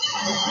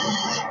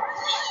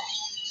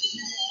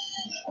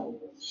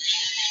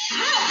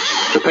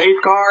 The pace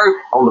cars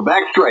on the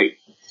back straight.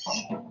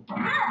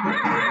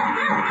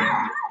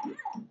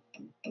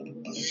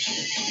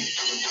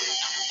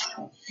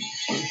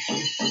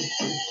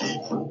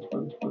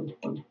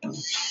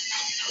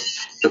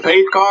 The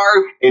pace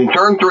cars in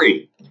turn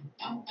 3.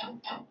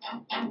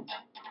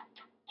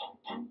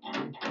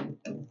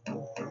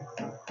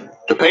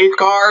 The pace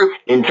cars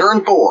in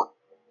turn 4.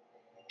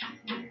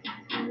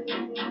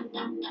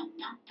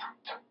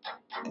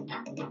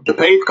 The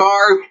pace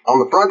cars on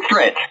the front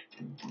stretch.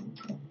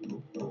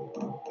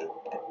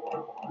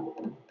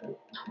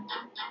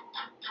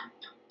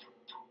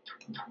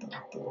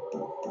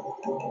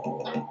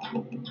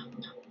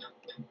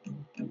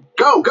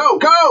 Go, go,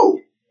 go!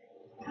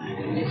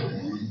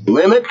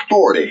 Limit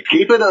 40.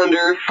 Keep it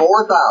under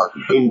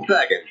 4,000 in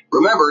seconds.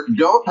 Remember,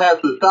 don't pass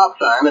the stop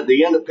sign at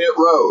the end of pit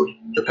road.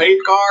 The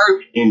pace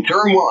cars in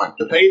turn 1.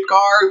 The pace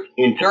cars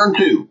in turn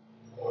 2.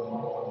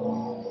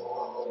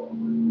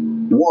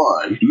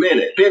 1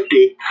 minute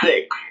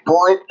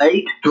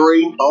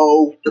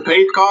 56.830. The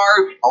pace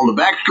cars on the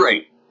back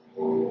straight.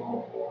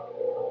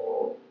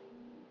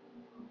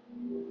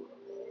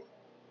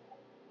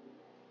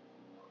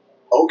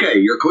 Okay,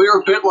 you're clear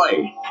of pit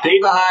lane. Stay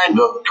behind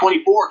the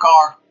 24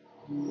 car.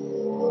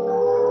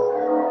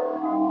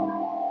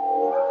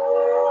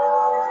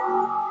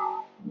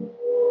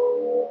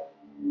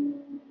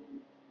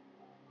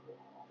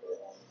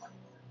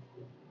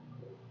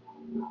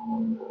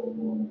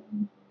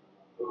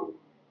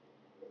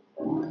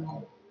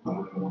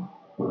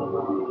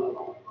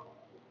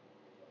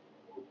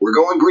 We're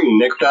going green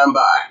next time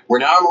by. We're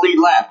now on the lead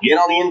lap. Get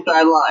on the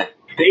inside line.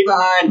 Stay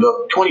behind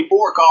the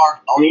 24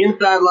 car on the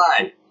inside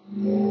line.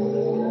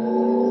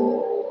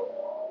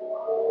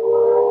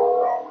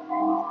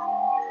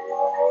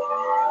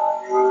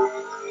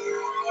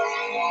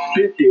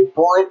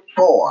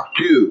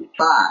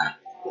 $50.425.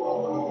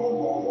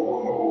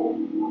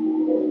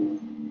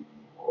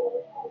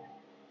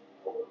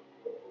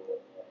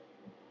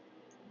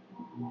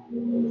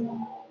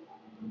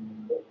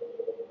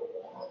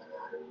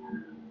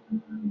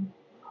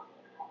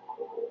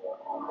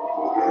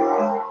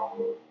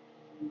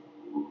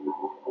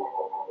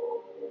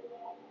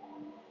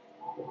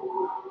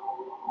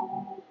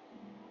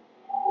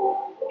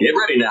 Get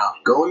ready now.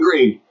 Going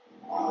green.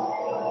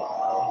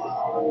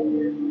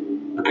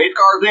 Pace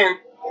car's in.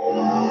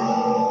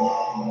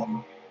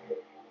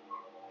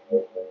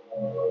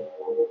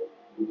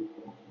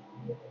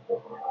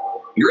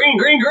 Green,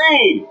 green,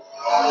 green.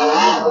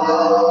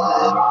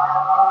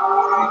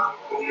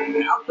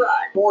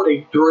 Outside.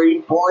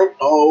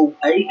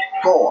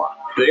 43.084.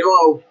 Stay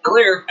low.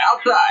 Clear.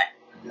 Outside.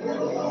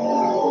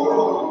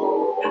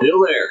 Still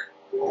there.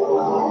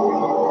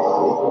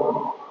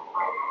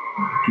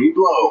 Keep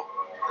low.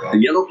 The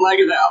yellow flag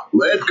is out.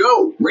 Let's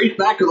go. Race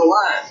back to the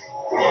line.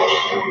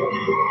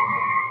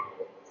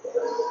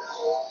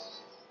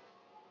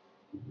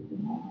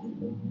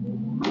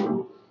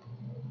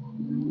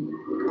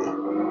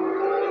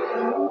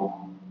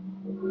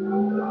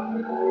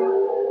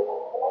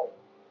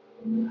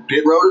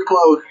 Pit road is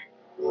closed.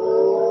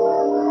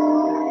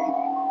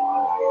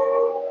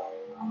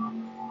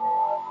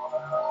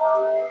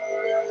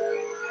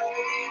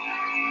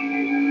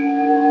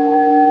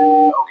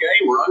 Okay,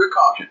 we're under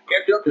caution.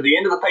 Catch up to the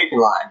end of the pacing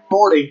line.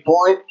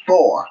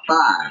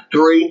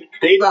 40.453.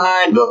 Stay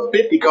behind the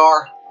 50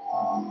 car.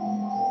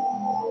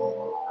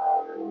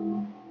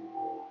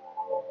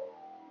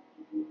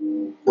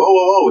 Whoa,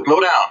 whoa, whoa, slow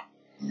down.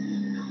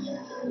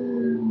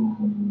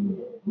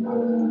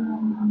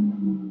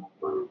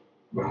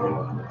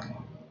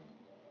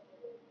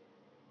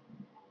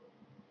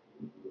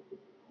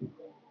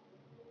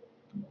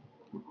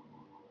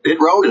 Pit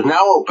road is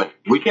now open.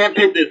 We can't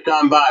pit this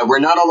time by. We're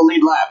not on the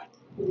lead lap.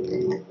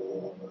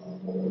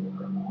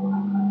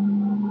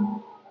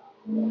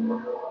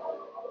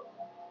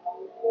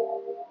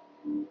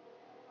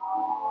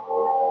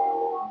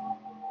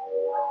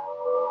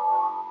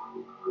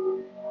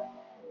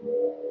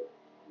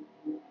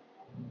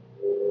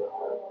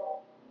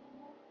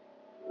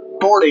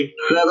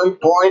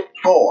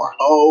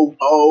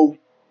 $47.400.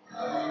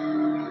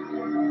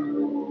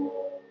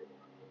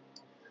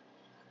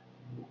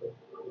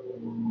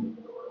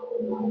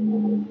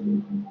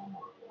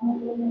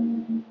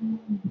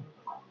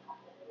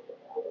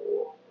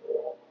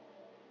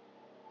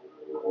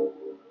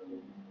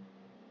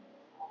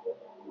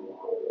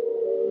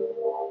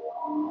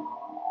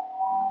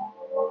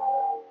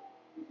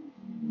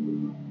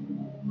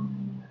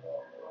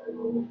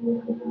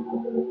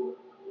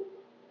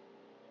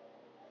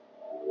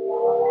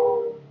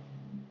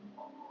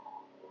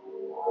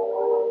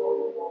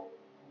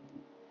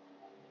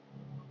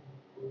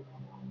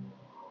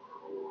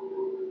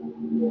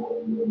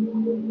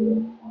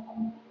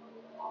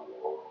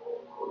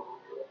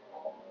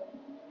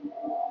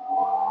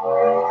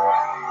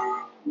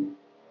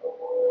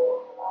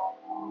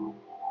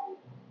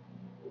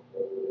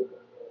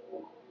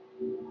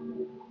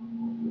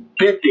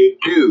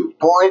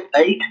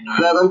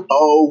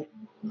 $52.870.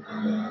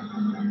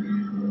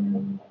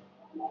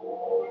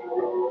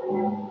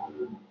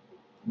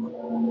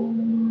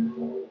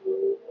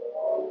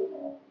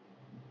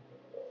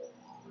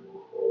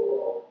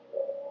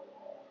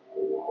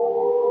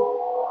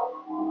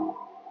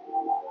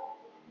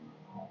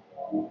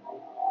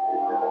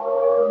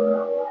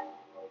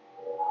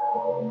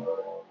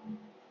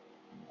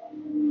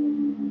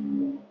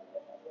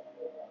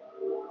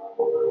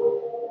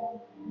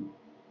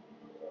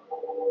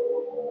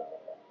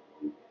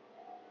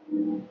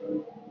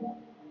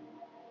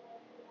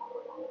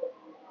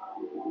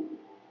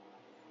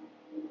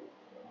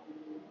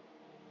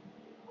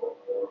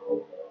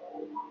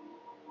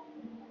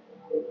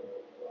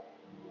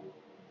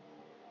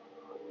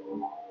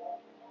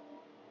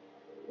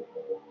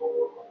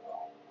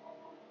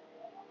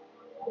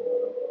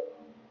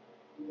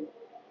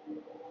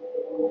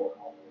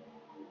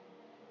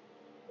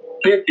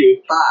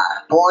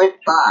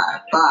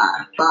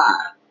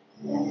 $55.555.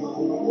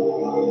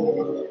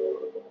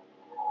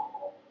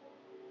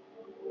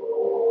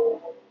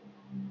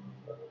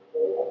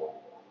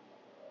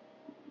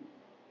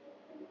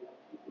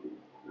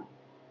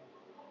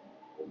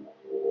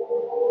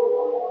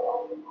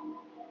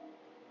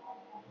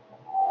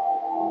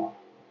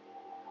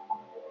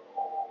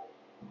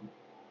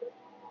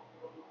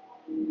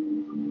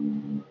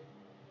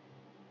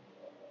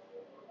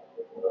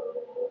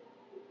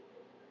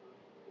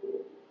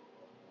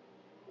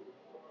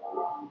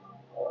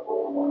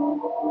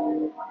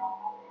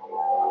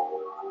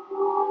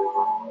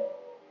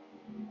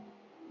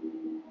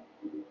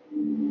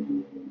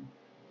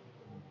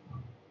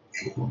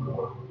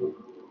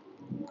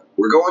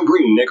 We're going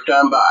green next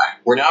time by.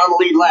 We're now on the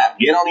lead lap.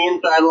 Get on the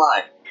inside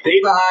line.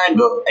 Stay behind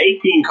the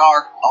 18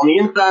 car on the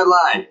inside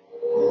line.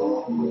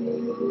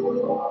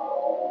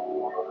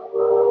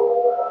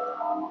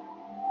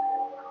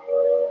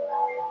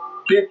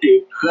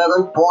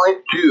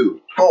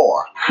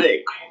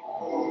 $57.246.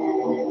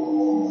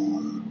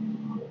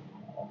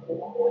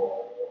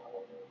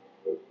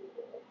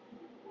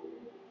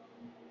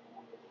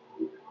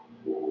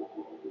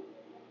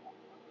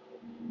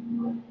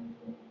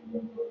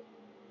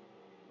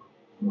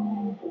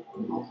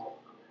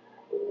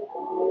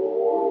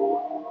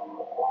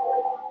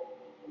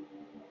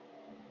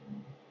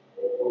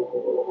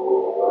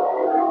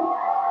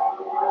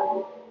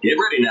 Get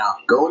ready now.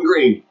 Going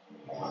green.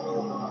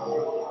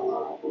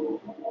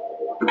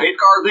 The pace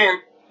car's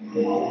in.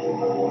 Green,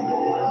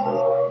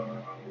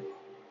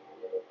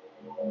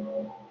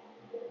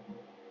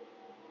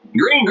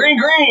 green,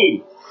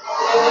 green.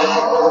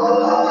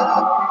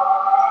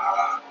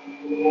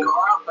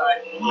 Car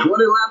outside. 20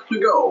 laps to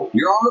go.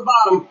 You're on the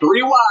bottom.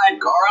 3 wide.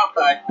 Car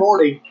outside.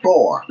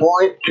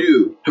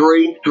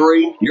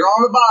 44.233. You're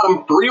on the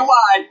bottom. 3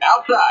 wide.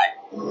 Outside.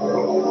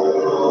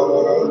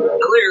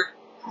 Clear.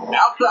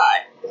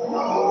 Outside.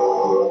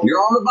 You're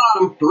on the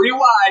bottom. 3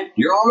 wide.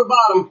 You're on the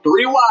bottom.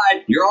 3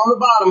 wide. You're on the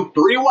bottom.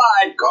 3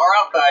 wide. Car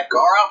outside.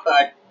 Car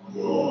outside.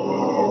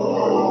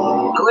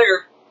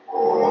 Clear.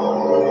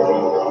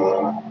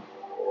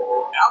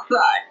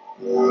 Outside.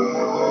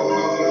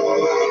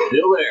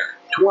 Still there.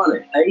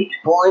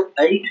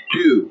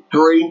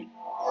 28.823.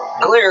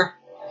 Clear.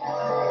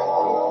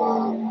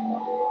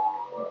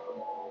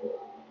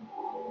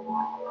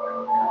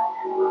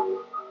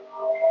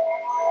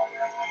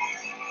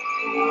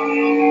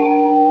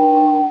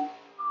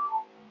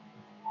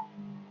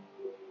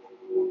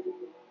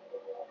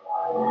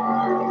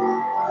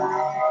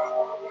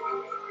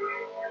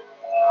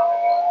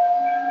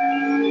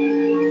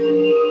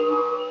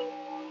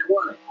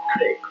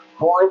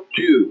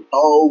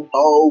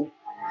 .200.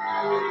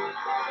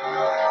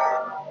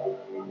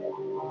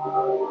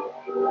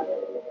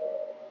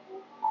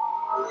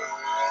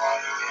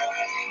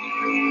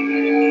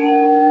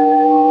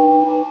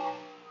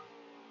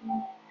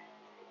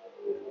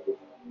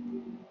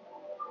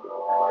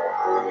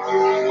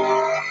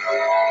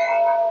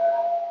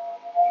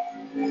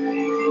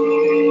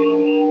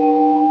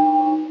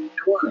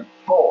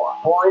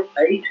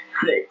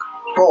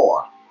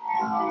 24.864.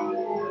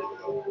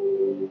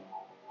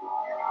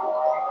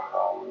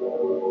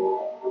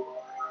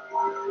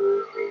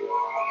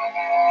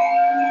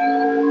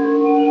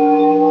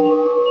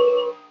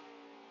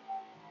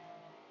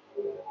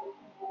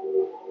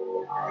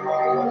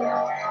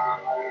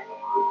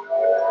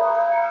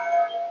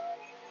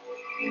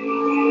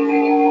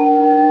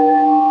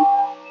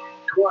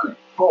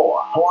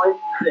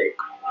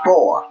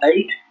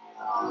 .648.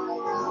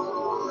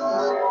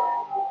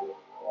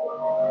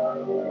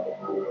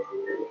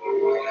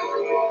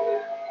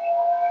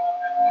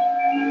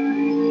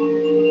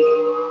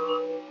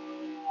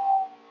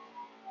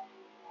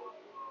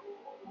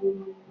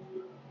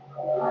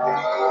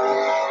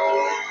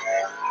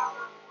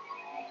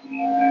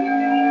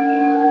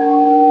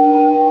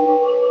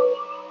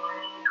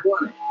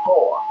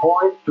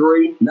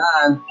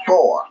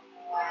 24.394.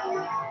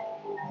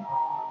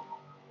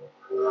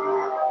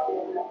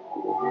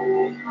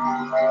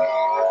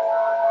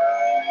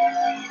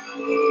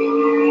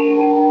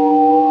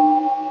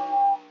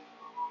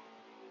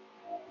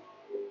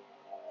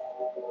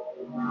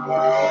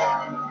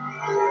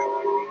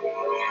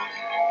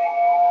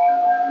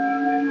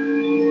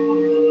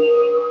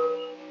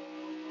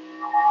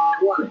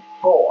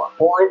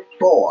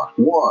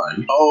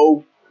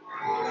 24.410.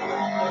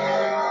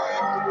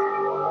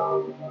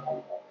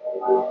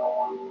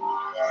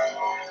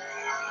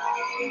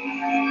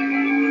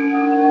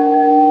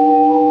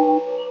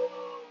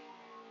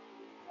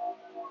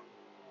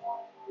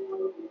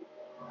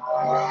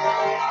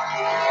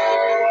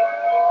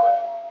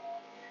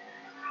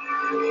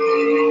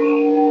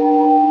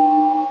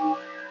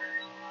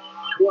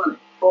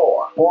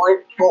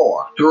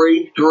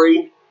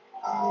 24.433.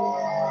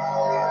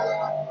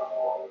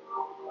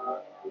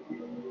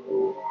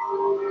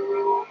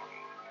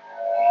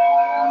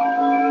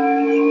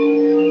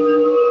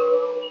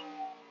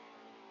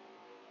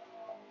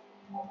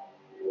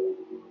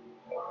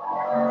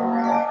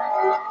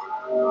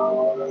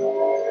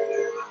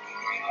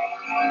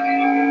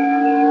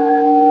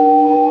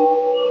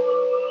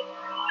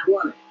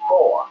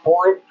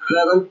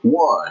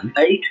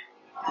 24.718.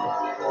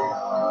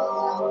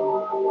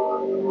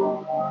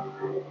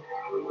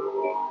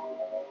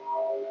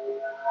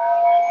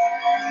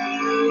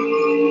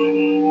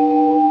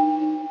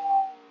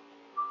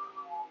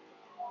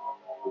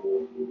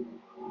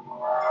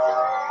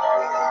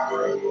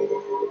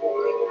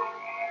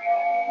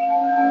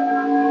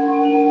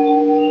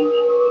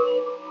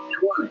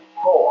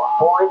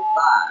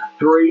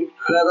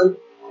 24.537.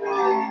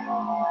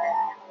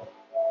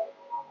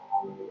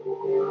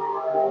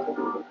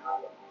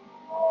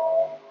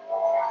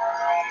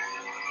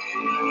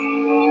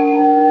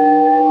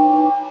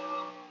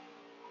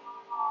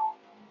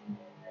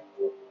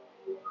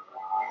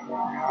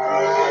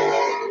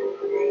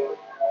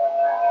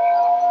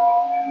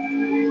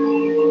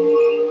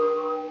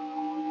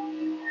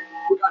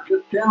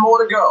 10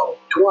 more to go.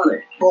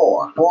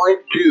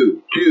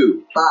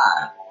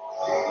 24.225.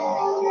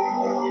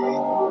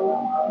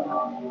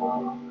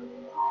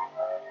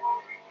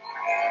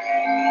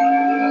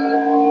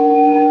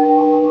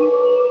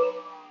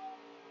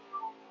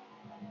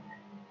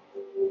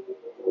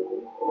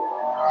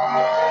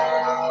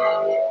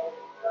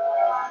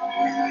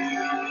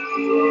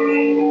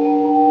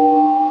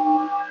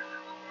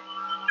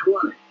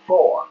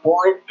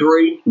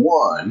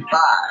 24.315.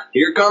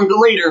 Here comes the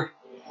leader.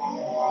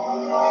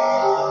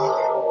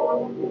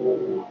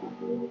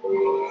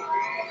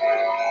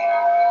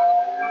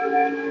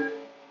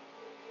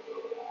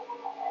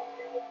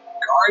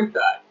 Car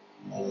inside.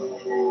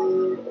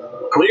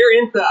 Clear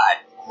inside.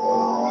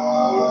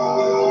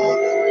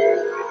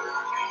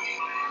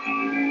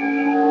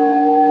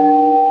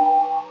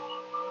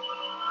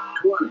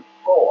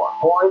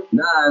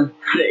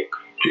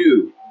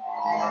 .962.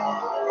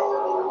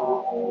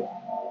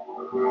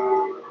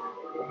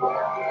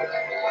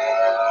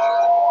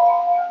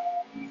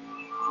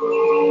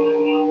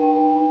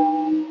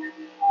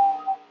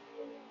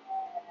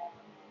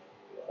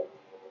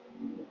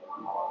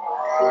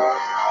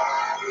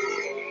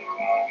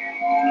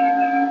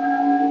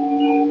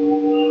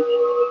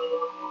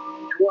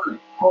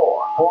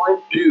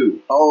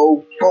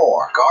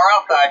 .204. Car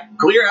outside.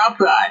 Clear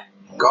outside.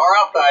 Car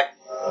outside.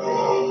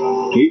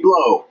 Keep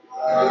low.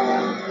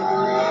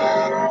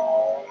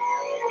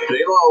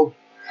 Stay low.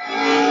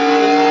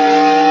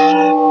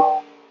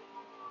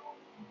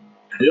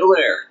 Still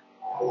there.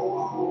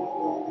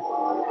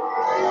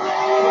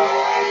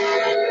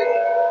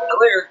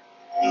 Clear.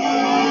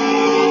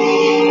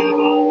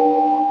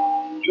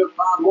 Just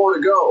 5 more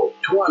to go.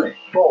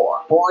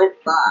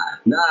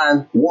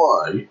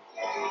 24.591.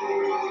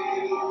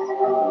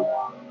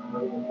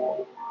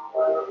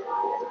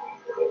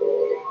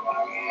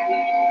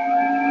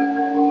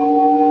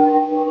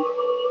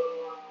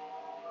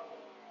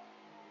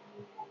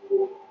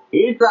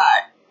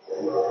 Inside.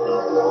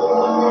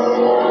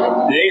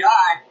 Stay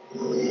high.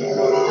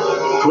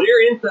 Clear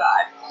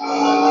inside.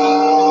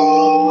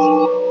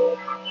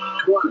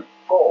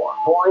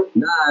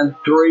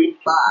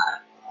 24.935.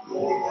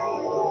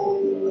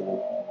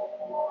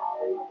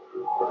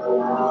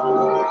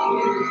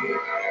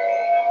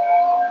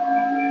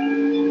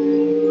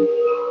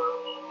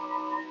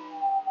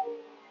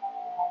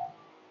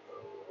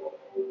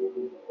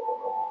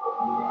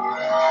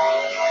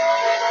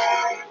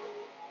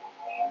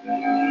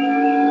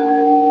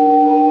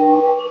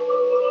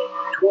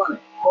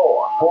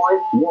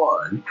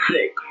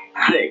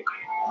 .166.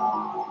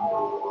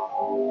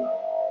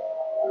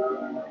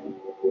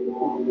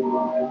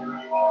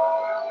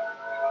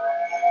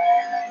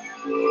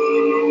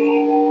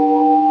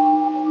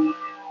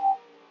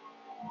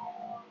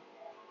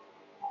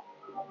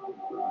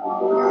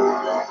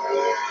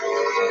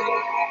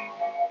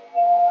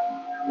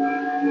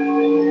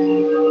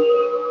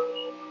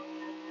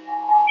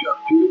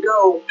 Just 2 to go.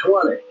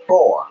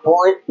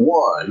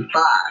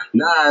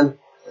 24.159.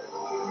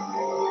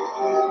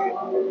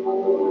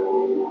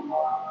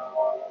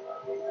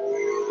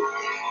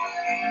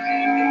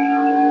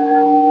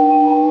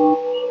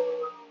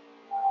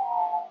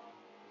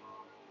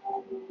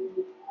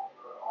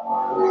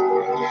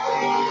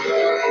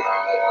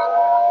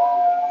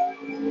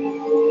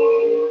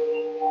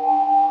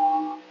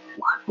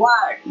 White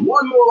flag.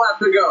 1 more lap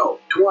to go.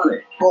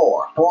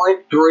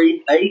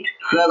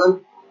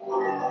 24.387.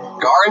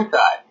 Car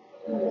inside.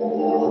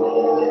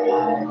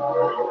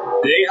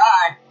 Stay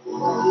high.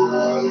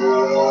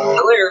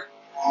 Clear.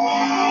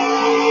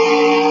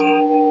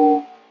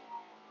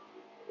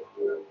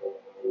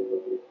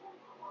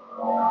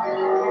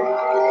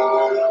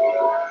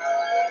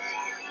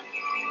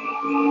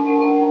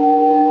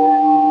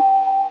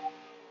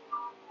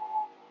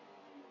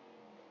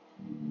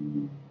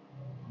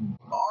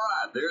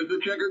 Alright, there's the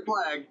checkered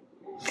flag.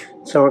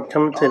 So we're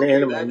coming to the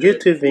end of my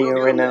YouTube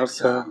video right now,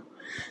 so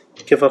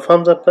give a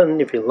thumbs up button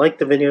if you like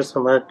the video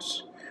so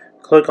much.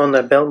 Click on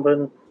that bell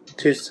button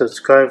to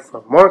subscribe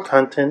for more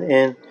content,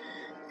 and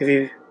if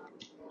you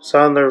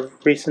saw the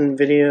recent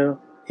video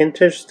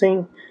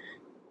interesting,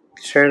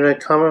 share the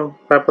comment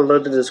right below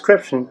the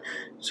description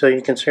so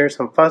you can share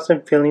some thoughts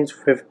and feelings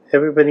with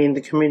everybody in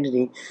the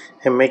community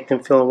and make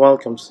them feel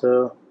welcome.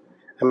 So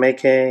I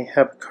make a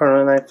happy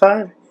Karlo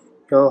 95.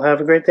 You'll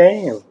have a great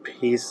day and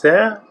peace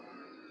out.